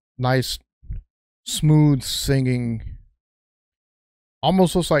with a nice, smooth singing,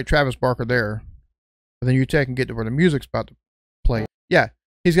 almost looks like Travis Barker there. But then you take and get to where the music's about to play. Yeah,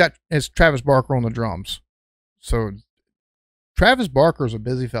 it's Travis Barker on the drums. So Travis Barker is a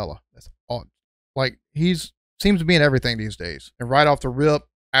busy fella. That's all. Like, seems to be in everything these days. And right off the rip,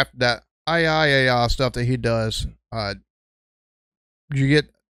 after that stuff that he does, you get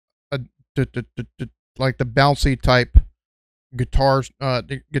like the bouncy type guitar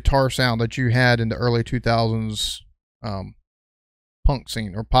sound that you had in the early 2000s punk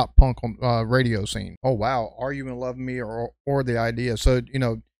scene, or pop punk radio scene. Oh wow, Are You in Love with Me, or The Idea. So,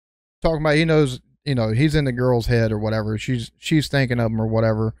 talking about, he knows, he's in the girl's head or whatever. She's thinking of him or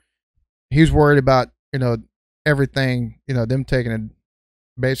whatever. He's worried about, everything, them taking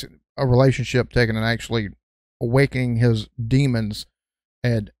a relationship, taking and actually awakening his demons,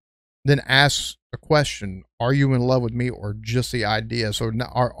 and then asks a question: are you in love with me, or just the idea? So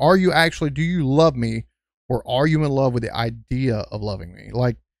now, are you actually, do you love me, or are you in love with the idea of loving me?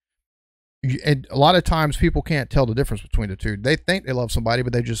 Like, and a lot of times people can't tell the difference between the two. They think they love somebody,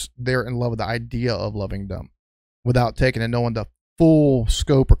 but they're in love with the idea of loving them, without taking and knowing the full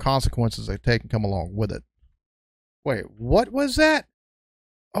scope or consequences they take and come along with it. Wait, what was that?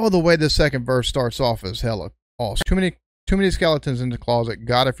 Oh, the way the second verse starts off is hella awesome. Too many skeletons in the closet.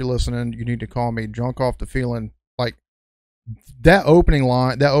 God, if you're listening, you need to call me. Drunk off the feeling. Like that opening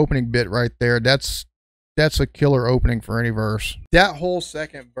line, that opening bit right there. That's a killer opening for any verse. That whole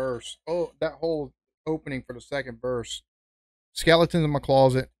second verse. Oh, that whole opening for the second verse. Skeletons in my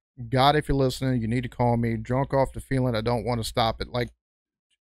closet. God, if you're listening, you need to call me. Drunk off the feeling, I don't want to stop it. Like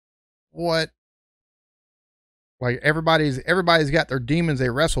what? Like everybody's got their demons they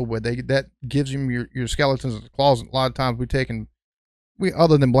wrestle with. That gives them your skeletons in the closet. A lot of times we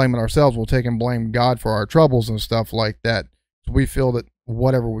other than blaming ourselves, we'll take and blame God for our troubles and stuff like that. So we feel that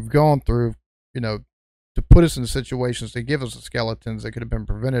whatever we've gone through, you know, to put us in situations to give us the skeletons that could have been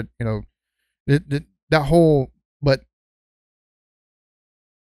prevented, you know, that whole, but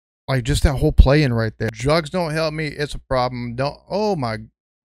like just that whole play-in right there. Drugs don't help me. It's a problem. Don't. Oh my.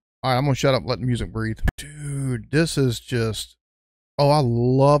 All right, I'm gonna shut up. Let the music breathe. Dude, this is just. Oh, I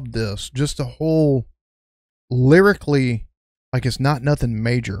love this. Just the whole lyrically, like it's not nothing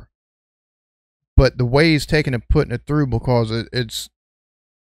major, but the way he's taking and putting it through, because it's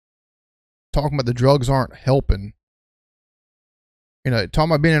talking about the drugs aren't helping. You know,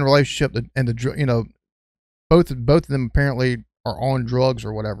 talking about being in a relationship and you know, both of them apparently are on drugs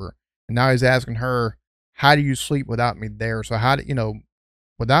or whatever. And now he's asking her, how do you sleep without me there? So how do you know,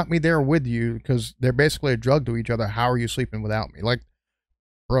 without me there with you, because they're basically a drug to each other. How are you sleeping without me? Like,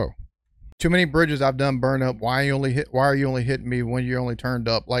 bro, too many bridges I've done burn up. Why are you only hitting me when you're only turned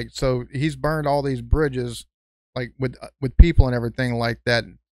up? Like, so he's burned all these bridges, like with people and everything like that.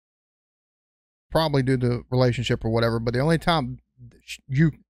 Probably due to relationship or whatever. But the only time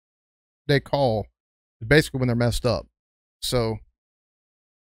they call is basically when they're messed up. So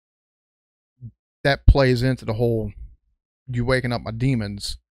that plays into the whole you waking up my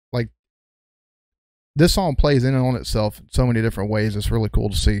demons. Like this song plays in and on itself in so many different ways. It's really cool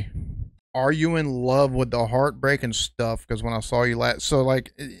to see. Are you in love with the heartbreaking stuff? Because when I saw you last, so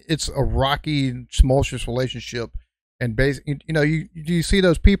like it's a rocky, tumultuous relationship, and basically, you know, you see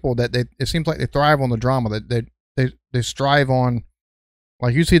those people that it seems like they thrive on the drama, that they strive on.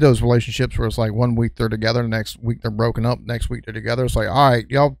 Like you see those relationships where it's like 1 week they're together, the next week they're broken up, next week they're together. It's like, all right,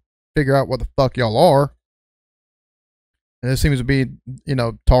 y'all figure out what the fuck y'all are. And it seems to be, you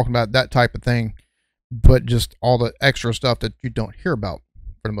know, talking about that type of thing, but just all the extra stuff that you don't hear about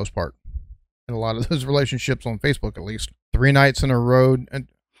for the most part. In a lot of those relationships on Facebook, at least. 3 nights in a row, and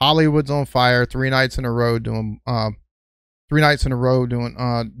Hollywood's on fire. 3 nights in a row doing, 3 nights in a row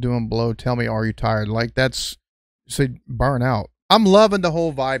doing blow. Tell me, are you tired? Like that's, say, burn out. I'm loving the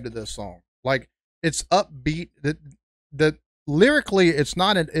whole vibe to this song. Like it's upbeat. The lyrically, it's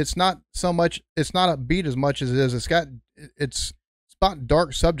not so much. It's not upbeat as much as it is. It's about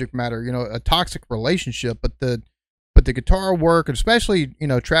dark subject matter. You know, a toxic relationship. But the guitar work, especially, you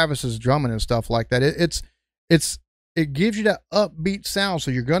know, Travis's drumming and stuff like that. It gives you that upbeat sound.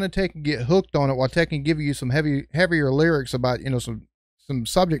 So you're gonna take and get hooked on it while taking give you some heavier lyrics about, you know, some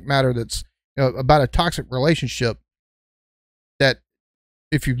subject matter that's, you know, about a toxic relationship. That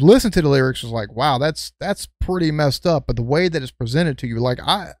if you listen to the lyrics, it's like, wow, that's pretty messed up. But the way that it's presented to you, like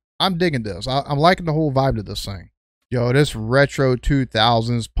I'm digging this. I'm liking the whole vibe of this thing. Yo, this retro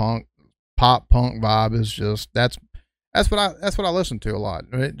 2000s pop punk vibe is just that's what I listen to a lot.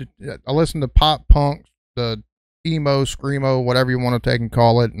 I listen to pop punk, the emo, screamo, whatever you want to take and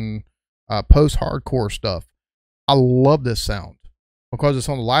call it, and post hardcore stuff. I love this sound. Because it's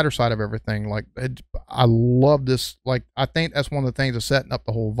on the lighter side of everything. Like I love this. Like I think that's one of the things that's setting up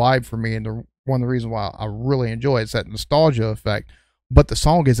the whole vibe for me, and one of the reasons why I really enjoy it. It's that nostalgia effect. But the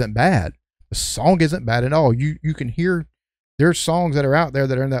song isn't bad. The song isn't bad at all. You can hear there's songs that are out there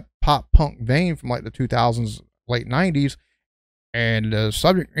that are in that pop punk vein from like the 2000s, late 90s, and the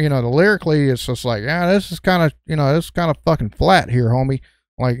subject, you know, the lyrically, it's just like, yeah, this is kind of fucking flat here, homie.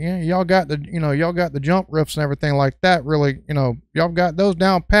 Like, yeah, y'all got the jump riffs and everything like that. Really, you know, y'all got those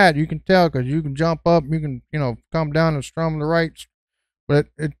down pat. You can tell because you can jump up, you can, you know, come down and strum the right. But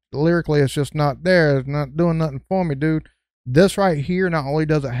it lyrically, it's just not there. It's not doing nothing for me, dude. This right here, not only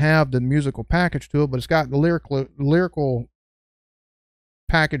does it have the musical package to it, but it's got the lyrical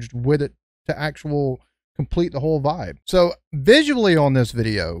packaged with it to actual complete the whole vibe. So visually on the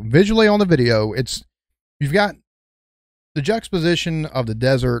video, you've got the juxtaposition of the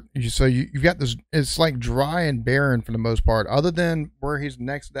desert. So you've got this, it's like dry and barren for the most part, other than where he's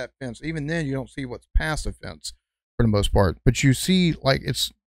next to that fence. Even then you don't see what's past the fence for the most part, but you see like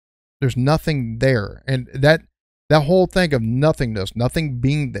there's nothing there. And that whole thing of nothingness, nothing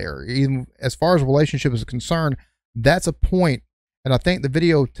being there, even as far as relationship is concerned, that's a point And I think the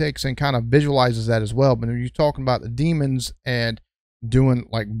video takes and kind of visualizes that as well. But when you're talking about the demons and doing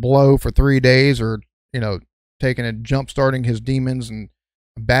like blow for 3 days, or, taking and jump starting his demons and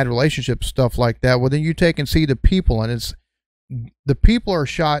bad relationships, stuff like that. Well, then you take and see the people, and the people are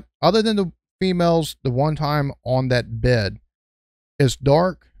shot, other than the females, the one time on that bed, it's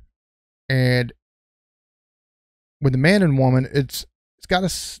dark, and with the man and woman, it's got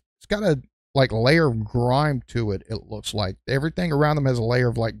a like layer of grime to it. It looks like everything around them has a layer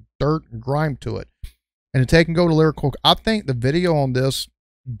of like dirt and grime to it. And to take and go to lyrical, I think the video on this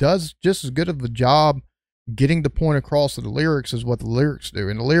does just as good of a job getting the point across to the lyrics as what the lyrics do.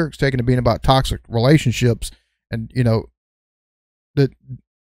 And the lyrics taking to being about toxic relationships, and the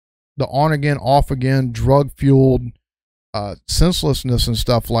on again, off again, drug fueled senselessness and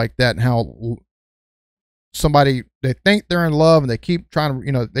stuff like that, and how somebody, they think they're in love and they keep trying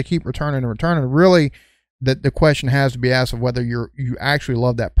to, they keep returning and returning. Really, that the question has to be asked of whether you actually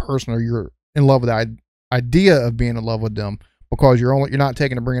love that person, or you're in love with the idea of being in love with them, because you're not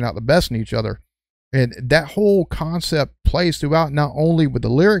taking and bringing out the best in each other. And that whole concept plays throughout, not only with the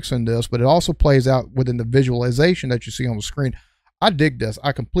lyrics in this, but it also plays out within the visualization that you see on the screen. I dig this.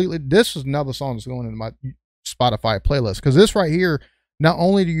 This is another song that's going into my Spotify playlist, because this right here, not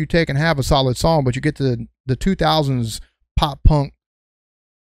only do you take and have a solid song, but you get the 2000s pop punk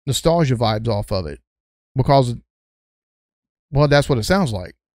nostalgia vibes off of it, because, well, that's what it sounds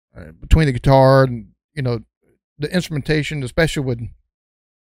like. Between the guitar and, the instrumentation, especially with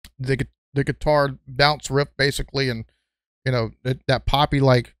the guitar bounce riff, basically, and, that poppy,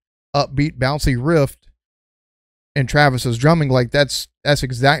 like, upbeat, bouncy riff, and Travis's drumming, like, that's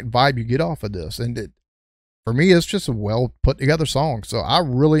exact vibe you get off of this. And for me, it's just a well put together song. So I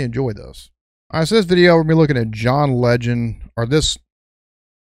really enjoy this. All right, so this video, we're going to be looking at John Legend, or this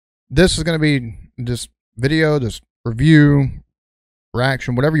is going to be this video, this review,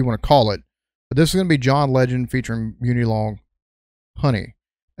 reaction, whatever you want to call it. But this is going to be John Legend featuring Muni Long, Honey.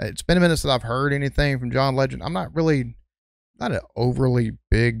 It's been a minute since I've heard anything from John Legend. I'm not an overly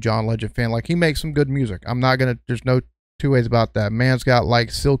big John Legend fan. Like, he makes some good music. There's no two ways about that. Man's got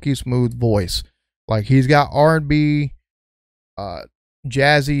like silky smooth voice. Like, he's got R&B,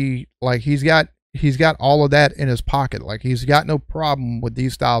 jazzy, like he's got all of that in his pocket. Like, he's got no problem with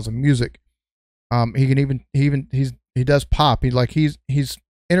these styles of music. He does pop. He's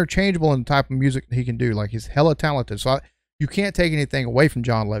interchangeable in the type of music that he can do. Like, he's hella talented. So you can't take anything away from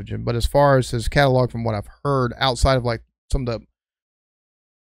John Legend. But as far as his catalog, from what I've heard, outside of like some of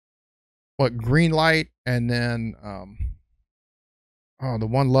the Green Light, and then the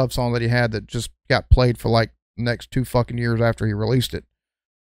one love song that he had that just got played for like the next 2 fucking years after he released it.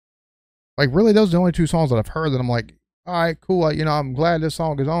 Like, really, those are the only 2 songs that I've heard that I'm like, all right, cool. I'm glad this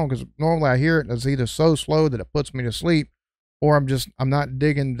song is on, because normally I hear it and it's either so slow that it puts me to sleep, or I'm not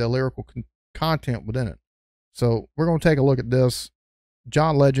digging the lyrical content within it. So we're going to take a look at this.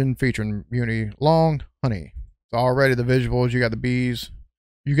 John Legend featuring Muni Long, Honey. So already the visuals, you got the bees.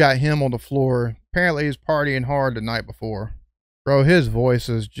 You got him on the floor. Apparently he's partying hard the night before. Bro, his voice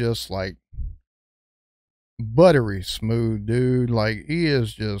is just like buttery smooth, dude. Like,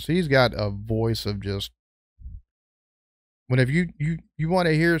 he's got a voice of just, whenever you want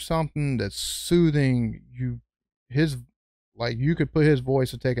to hear something that's soothing, you could put his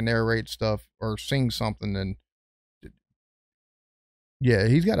voice to take and narrate stuff or sing something, and yeah,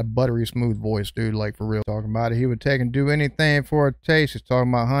 he's got a buttery smooth voice, dude. Like, for real. Talking about it, he would take and do anything for a taste. He's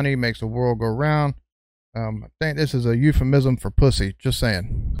talking about honey makes the world go round. I think this is a euphemism for pussy. Just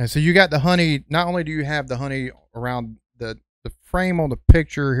saying. And so you got the honey. Not only do you have the honey around the frame on the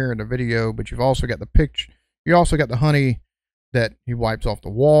picture here in the video, but you've also got the picture. You also got the honey that he wipes off the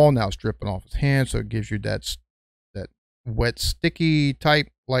wall. Now it's dripping off his hand, so it gives you that wet, sticky type.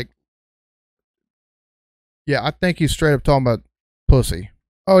 Like, yeah, I think he's straight up talking about pussy.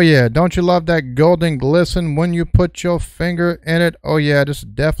 Oh yeah, don't you love that golden glisten when you put your finger in it? Oh yeah, this is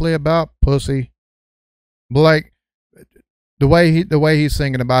definitely about pussy. But like, the way he's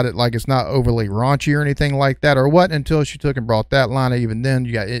singing about it, like, it's not overly raunchy or anything like that, or what, until she took and brought that line. Even then,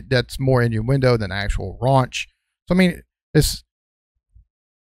 you got it, that's more innuendo than actual raunch. So I mean,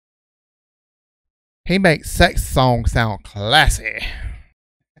 he makes sex songs sound classy.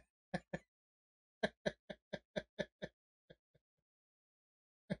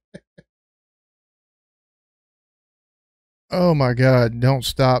 Oh my God, don't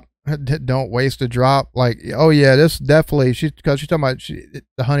stop. Don't waste a drop. Like, oh yeah, this definitely, because she's talking about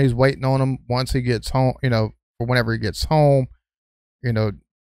the honey's waiting on him once he gets home, for whenever he gets home,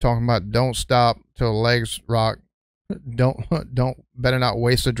 talking about don't stop till the legs rock. Don't better not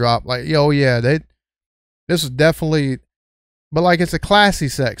waste a drop. Like, oh yeah, this is definitely but like it's a classy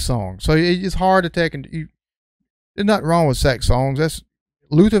sex song, so it's hard to take. And there's nothing wrong with sex songs. That's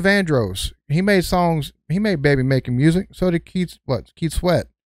Luther Vandross. He made songs. He made baby making music. So did Keith Sweat.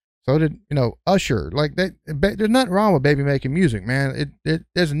 So did Usher. Like that. There's nothing wrong with baby making music, man.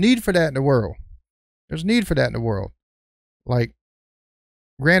 There's a need for that in the world. There's a need for that in the world. Like,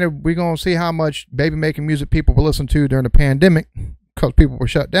 granted, we're gonna see how much baby making music people were listening to during the pandemic, because people were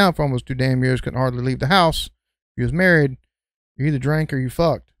shut down for almost 2 damn years, couldn't hardly leave the house. If you was married, you either drank or you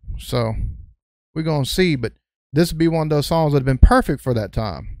fucked. So we're gonna see, but this would be one of those songs that have been perfect for that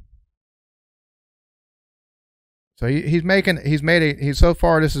time. So so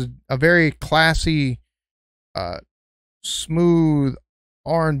far this is a very classy, smooth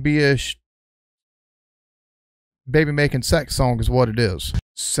R&B-ish baby making sex song is what it is.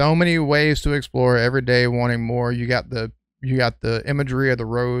 So many ways to explore every day, wanting more. You got the imagery of the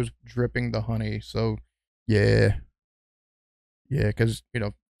rose dripping the honey. So yeah, because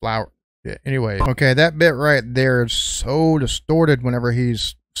flower. Yeah. Anyway, okay, that bit right there is so distorted whenever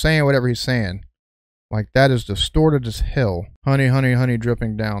he's saying whatever he's saying. Like, that is distorted as hell. Honey, honey, honey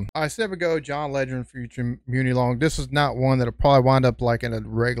dripping down. I said we go John Legend featuring Muni Long. This is not one that'll probably wind up like in a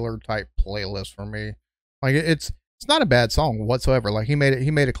regular type playlist for me. Like, it's not a bad song whatsoever. Like, he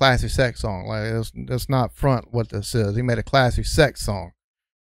made a classy sex song. Like, that's not front what this is. He made a classy sex song,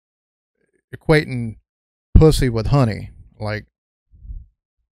 equating pussy with honey. Like,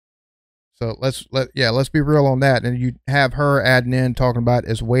 so let's be real on that. And you have her adding in, talking about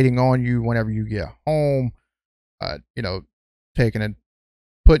it's waiting on you whenever you get home. Taking it,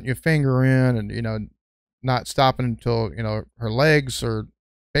 putting your finger in, and not stopping until her legs are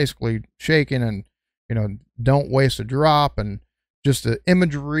basically shaking, and don't waste a drop, and just the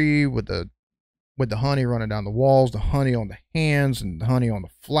imagery with the honey running down the walls, the honey on the hands, and the honey on the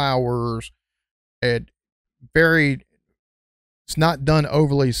flowers. It's not done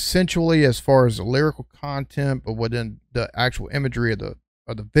overly sensually as far as the lyrical content, but within the actual imagery of the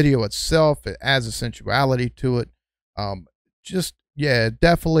video itself, it adds a sensuality to it.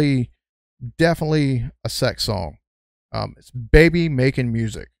 Definitely a sex song. It's baby making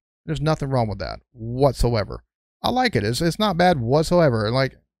music. There's nothing wrong with that whatsoever. I like it. It's not bad whatsoever.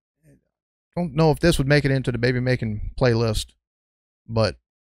 Like, I don't know if this would make it into the baby making playlist, but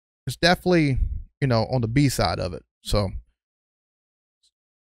it's definitely on the B side of it. So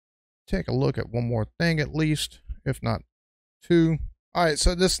take a look at one more thing at least, if not two. All right,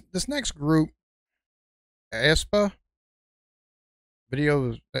 so this next group, aespa,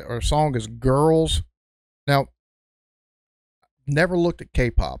 video or song is Girls. Now, never looked at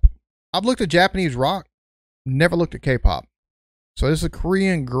K-pop. I've looked at Japanese rock, never looked at K-pop. So this is a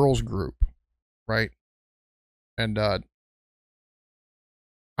Korean girls group, right? And I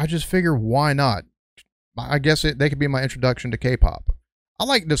just figure, why not? I guess they could be my introduction to K-pop. I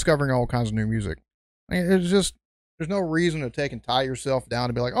like discovering all kinds of new music. I mean, there's no reason to take and tie yourself down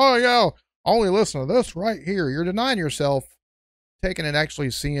and be like, oh yeah, only listen to this right here. You're denying yourself taking and actually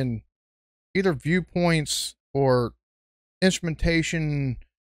seeing either viewpoints or instrumentation,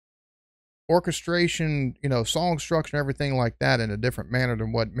 orchestration, song structure and everything like that in a different manner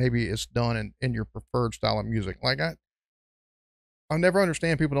than what maybe it's done in your preferred style of music. Like, I'll never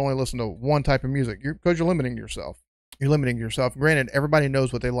understand people that only listen to one type of music, because you're limiting yourself. You're limiting yourself. Granted, everybody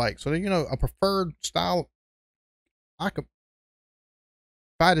knows what they like. So, a preferred style, if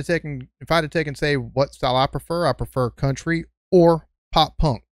I had to take and say what style I prefer country or pop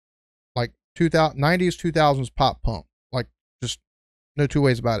punk. Like 90s, 2000s pop punk. Like, just no two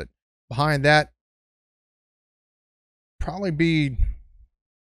ways about it. Behind that, probably be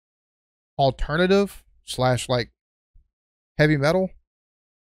alternative / like heavy metal.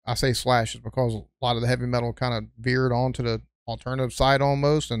 I say slash is because a lot of the heavy metal kind of veered onto the alternative side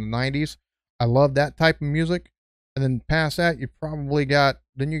almost in the 90s. I love that type of music. And then past that, you got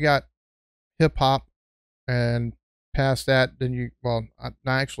hip hop, and past that,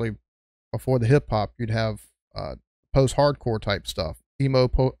 actually before the hip hop, you'd have post-hardcore type stuff, emo,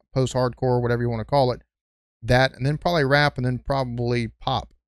 post-hardcore, whatever you want to call it. That, and then probably rap, and then probably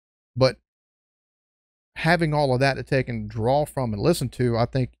pop. But having all of that to take and draw from and listen to, I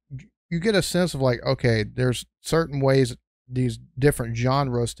think you get a sense of like, okay, there's certain ways these different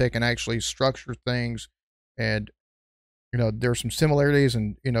genres take and actually structure things, and there's some similarities,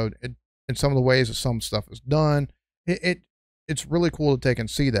 and in some of the ways that some stuff is done. It's really cool to take and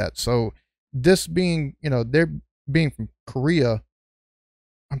see that. So this being, they're being from Korea,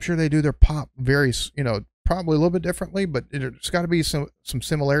 I'm sure they do their pop very, probably a little bit differently, but there's got to be some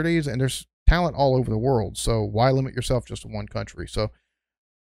similarities, and there's talent all over the world. So why limit yourself just to one country? So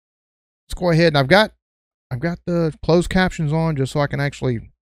let's go ahead, and I've got I've got the closed captions on just so I can actually,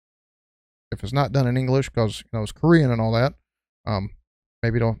 if it's not done in English, because it's Korean and all that,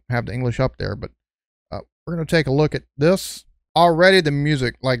 maybe don't have the English up there, but we're gonna take a look at this. Already the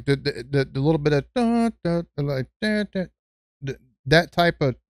music, like the little bit of like that type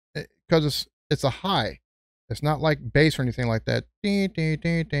of, because it's a high. It's not like bass or anything like that.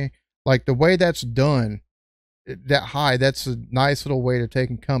 Like the way that's done, that high, that's a nice little way to take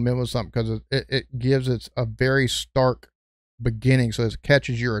and come in with something, because it gives it a very stark beginning, so it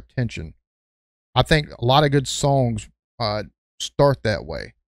catches your attention. I think a lot of good songs start that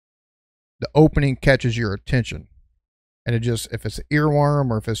way. The opening catches your attention, and it just, if it's an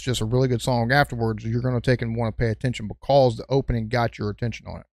earworm or if it's just a really good song afterwards, you're going to take and want to pay attention because the opening got your attention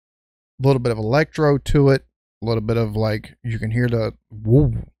on it. A little bit of electro to it, a little bit of like, you can hear the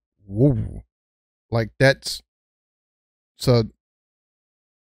woo woo, like that's, so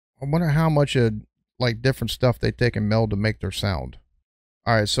I wonder how much of like different stuff they take and meld to make their sound.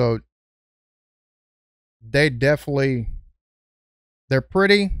 All right, so they're pretty.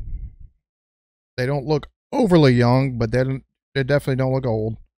 They don't look overly young, but they definitely don't look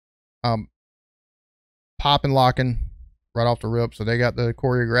old. Popping, locking right off the rip. So they got the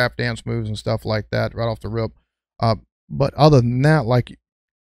choreographed dance moves and stuff like that right off the rip. But other than that, like,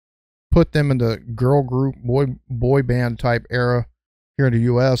 put them in the girl group, boy band type era here in the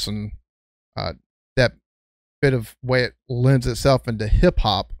U.S., and that bit of way it lends itself into hip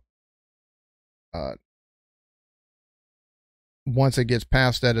hop. Once it gets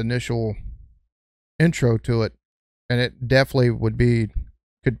past that initial intro to it, and it definitely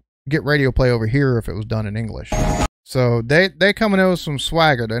could get radio play over here if it was done in English. So they coming in with some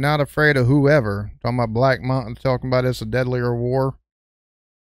swagger. They're not afraid of whoever. Talking about Black Mountain, talking about it's a deadlier war.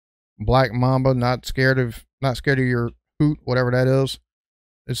 Black Mamba, not scared of your hoot, whatever that is.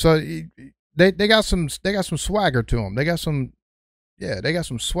 And so they got some swagger to them. They got some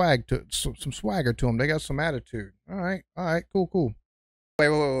swagger to them. They got some attitude. All right, cool. Wait.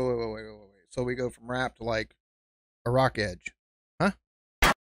 So we go from rap to like a rock edge, huh?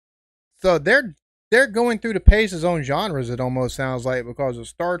 So they're going through the pace's own genres. It almost sounds like, because it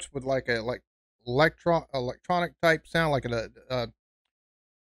starts with like electronic type sound, like a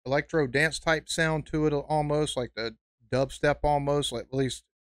electro dance type sound to it, almost like the dubstep, almost like, at least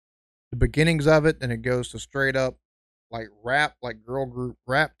the beginnings of it. Then it goes to straight up like rap, like girl group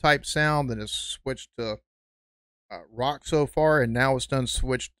rap type sound. Then it's switched to rock so far, and now it's done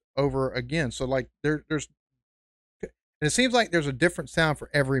switched over again. So like there's, and it seems like there's a different sound for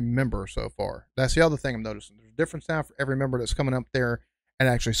every member so far. That's the other thing I'm noticing. There's a different sound for every member that's coming up there and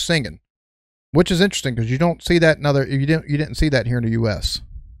actually singing, which is interesting, because you don't see that you didn't see that here in the U.S.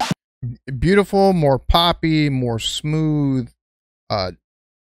 Beautiful, more poppy, more smooth,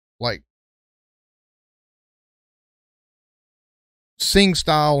 like sing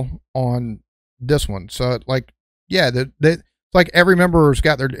style on this one. So like, yeah, it's like every member's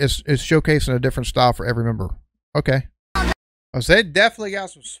got is showcasing a different style for every member. Okay. So they definitely got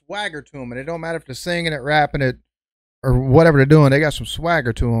some swagger to them, and it don't matter if they're singing it, rapping it, or whatever they're doing. They got some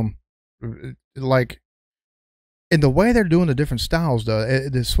swagger to them. Like, in the way they're doing the different styles, though,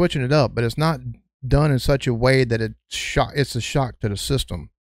 they're switching it up, but it's not done in such a way that it's a shock to the system.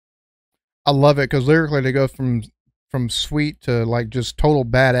 I love it, because lyrically they go from sweet to like just total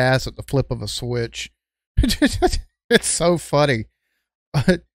badass at the flip of a switch. It's so funny.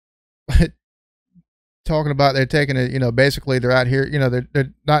 Talking about they're taking it, basically they're out here,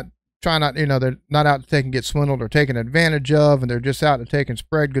 they're not trying not, they're not out to take and get swindled or taken advantage of, and they're just out to take and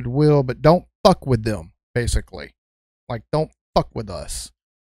spread goodwill, but don't fuck with them, basically. Like, don't fuck with us.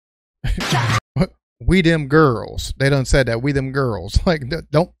 We them girls. They done said that. We them girls. Like,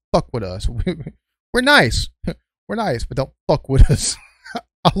 don't fuck with us. We're nice. We're nice, but don't fuck with us.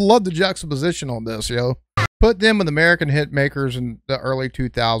 I love the juxtaposition on this, yo. Put them with American hit makers in the early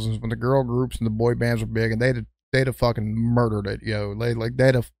 2000s, when the girl groups and the boy bands were big, and they'd have fucking murdered it, yo.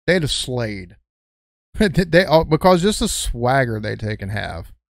 They'd have slayed. Because just the swagger they take and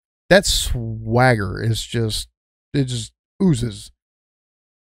have. That swagger is just, it just oozes.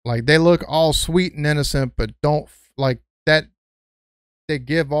 Like, they look all sweet and innocent, but don't, like, that, they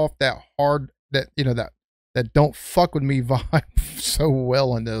give off that hard, that don't fuck with me vibe so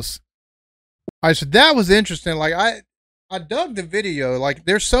well in this. All right, so that was interesting. Like, I dug the video. Like,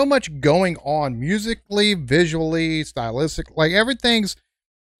 there's so much going on musically, visually, stylistic, like everything's,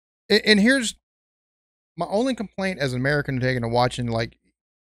 and here's my only complaint as an American taking and watching, like,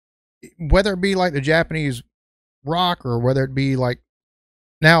 whether it be like the Japanese rock or whether it be like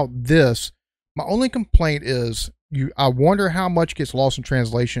now this, my only complaint is I wonder how much gets lost in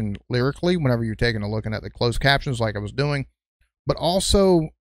translation lyrically whenever you're taking a looking at the closed captions like I was doing. But also,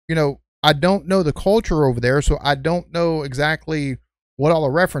 I don't know the culture over there, so I don't know exactly what all the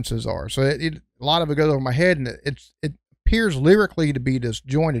references are. So a lot of it goes over my head, and it appears lyrically to be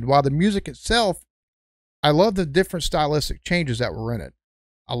disjointed. While the music itself, I love the different stylistic changes that were in it.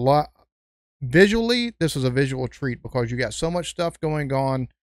 A lot visually, this is a visual treat because you got so much stuff going on.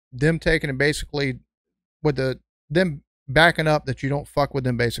 Them taking it basically with them backing up that you don't fuck with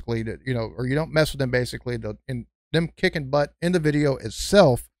them basically, that or you don't mess with them basically. And them kicking butt in the video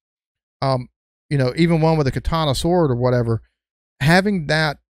itself. Even one with a katana sword or whatever, having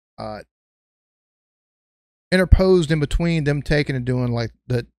that interposed in between them taking and doing like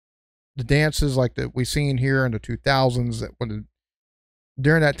the dances like that we seen here in the 2000s, that when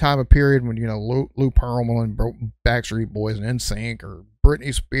during that time of period when Lou Pearlman and Backstreet Boys and NSYNC or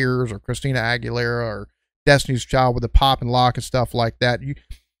Britney Spears or Christina Aguilera or Destiny's Child with the pop and lock and stuff like that,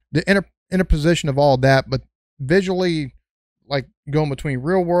 the interposition of all that, but visually, like going between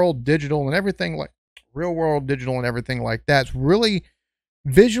real world, digital, and everything like real world, digital, and everything like that. It's really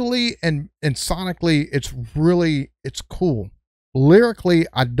visually and sonically, it's cool. Lyrically,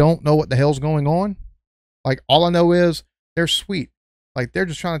 I don't know what the hell's going on. Like all I know is they're sweet. Like they're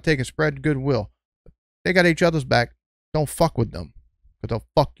just trying to take and spread goodwill. They got each other's back. Don't fuck with them, but they'll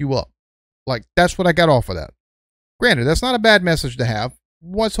fuck you up. Like that's what I got off of that. Granted, that's not a bad message to have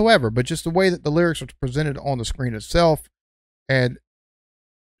whatsoever, but just the way that the lyrics are presented on the screen itself, and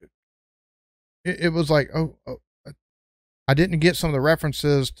it was like, I didn't get some of the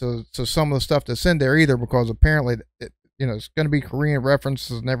references to some of the stuff that's in there either, because apparently it's going to be Korean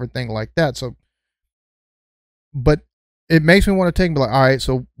references and everything like that. So, but it makes me want to take and be like, all right,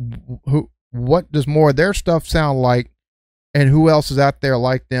 so what does more of their stuff sound like, and who else is out there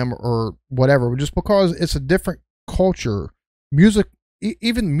like them or whatever? Just because it's a different culture,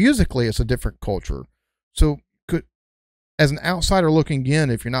 even musically, it's a different culture. So as an outsider looking in,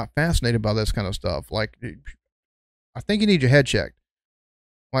 if you're not fascinated by this kind of stuff, like I think you need your head checked.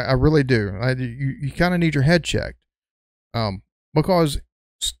 Like I really do. You kind of need your head checked, because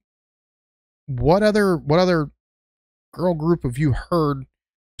what other girl group have you heard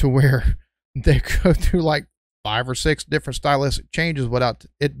to where they go through like 5 or 6 different stylistic changes without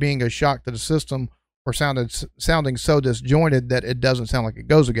it being a shock to the system or sounding so disjointed that it doesn't sound like it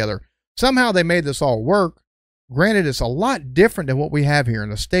goes together? Somehow they made this all work. Granted, it's a lot different than what we have here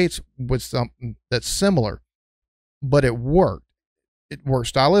in the States with something that's similar, but it worked. It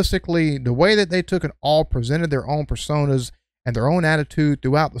worked stylistically. The way that they took and all presented their own personas and their own attitude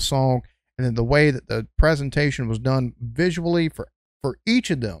throughout the song, and then the way that the presentation was done visually for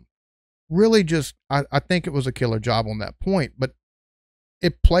each of them, really just, I think it was a killer job on that point. But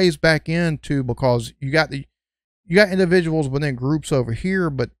it plays back into, because you got individuals within groups over here,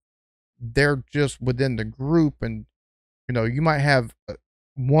 but they're just within the group, and you might have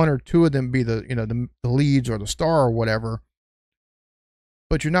 1 or 2 of them be the the leads or the star or whatever,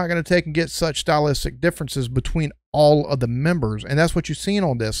 but you're not going to take and get such stylistic differences between all of the members. And that's what you've seen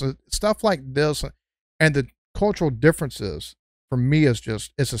on this stuff like this, and the cultural differences for me is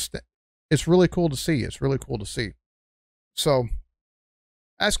just, it's really cool to see. It's really cool to see. So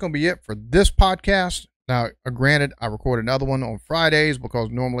that's going to be it for this podcast. Now, granted, I recorded another one on Fridays because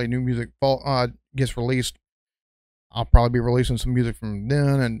normally new music gets released. I'll probably be releasing some music from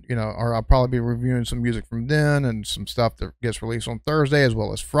then, and or I'll probably be reviewing some music from then, and some stuff that gets released on Thursday as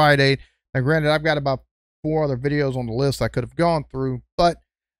well as Friday. Now, granted, I've got about 4 other videos on the list I could have gone through, but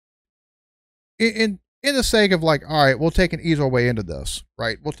in the sake of like, all right, we'll take and ease our way into this,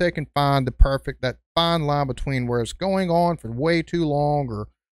 right? We'll take and find that fine line between where it's going on for way too long, or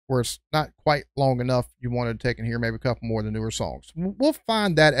where it's not quite long enough. You wanted to take and hear maybe a couple more of the newer songs. We'll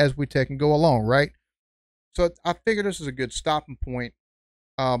find that as we take and go along, right? So I figure this is a good stopping point.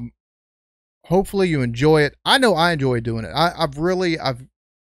 Hopefully you enjoy it. I know I enjoy doing it. I've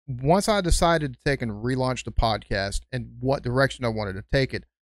once I decided to take and relaunch the podcast and what direction I wanted to take it,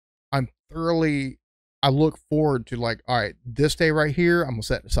 I look forward to like, all right, this day right here, I'm gonna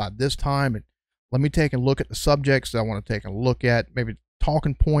set aside this time and let me take and look at the subjects that I want to take and look at, maybe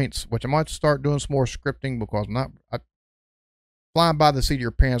talking points, which I might start doing some more scripting, because flying by the seat of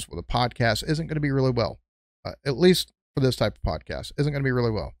your pants with a podcast isn't going to be really well. At least for this type of podcast, isn't going to be really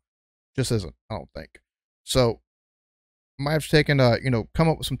well. Just isn't, I don't think. So I might have taken, come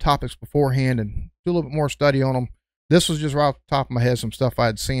up with some topics beforehand and do a little bit more study on them. This was just right off the top of my head, some stuff I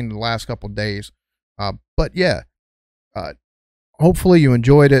had seen in the last couple of days. But yeah, hopefully you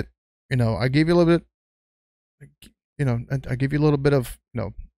enjoyed it. I gave you a little bit, I give you a little bit of,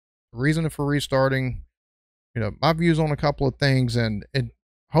 reason for restarting, my views on a couple of things, and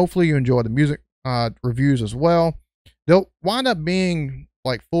hopefully you enjoy the music reviews as well. They'll wind up being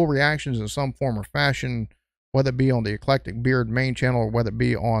like full reactions in some form or fashion, whether it be on the Eclectic Beard main channel or whether it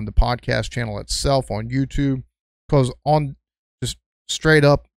be on the podcast channel itself on YouTube. Because on just straight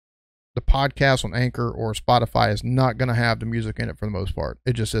up, the podcast on Anchor or Spotify is not going to have the music in it for the most part.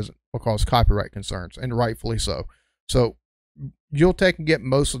 It just isn't, because copyright concerns, and rightfully so. So you'll take and get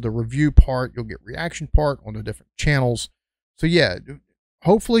most of the review part. You'll get reaction part on the different channels. So yeah,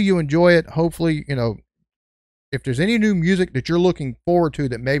 hopefully you enjoy it. Hopefully, if there's any new music that you're looking forward to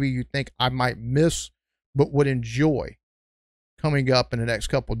that maybe you think I might miss but would enjoy coming up in the next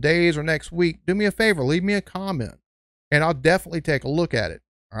couple of days or next week, do me a favor, leave me a comment, and I'll definitely take a look at it.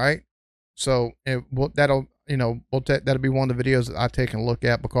 All right. So that'll be one of the videos that I take a look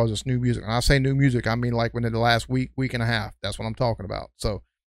at, because it's new music. And I say new music, I mean like within the last week and a half. That's what I'm talking about. So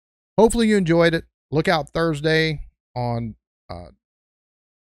hopefully you enjoyed it. Look out Thursday on,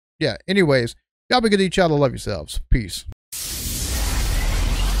 anyways, y'all be good to each other. Love yourselves. Peace.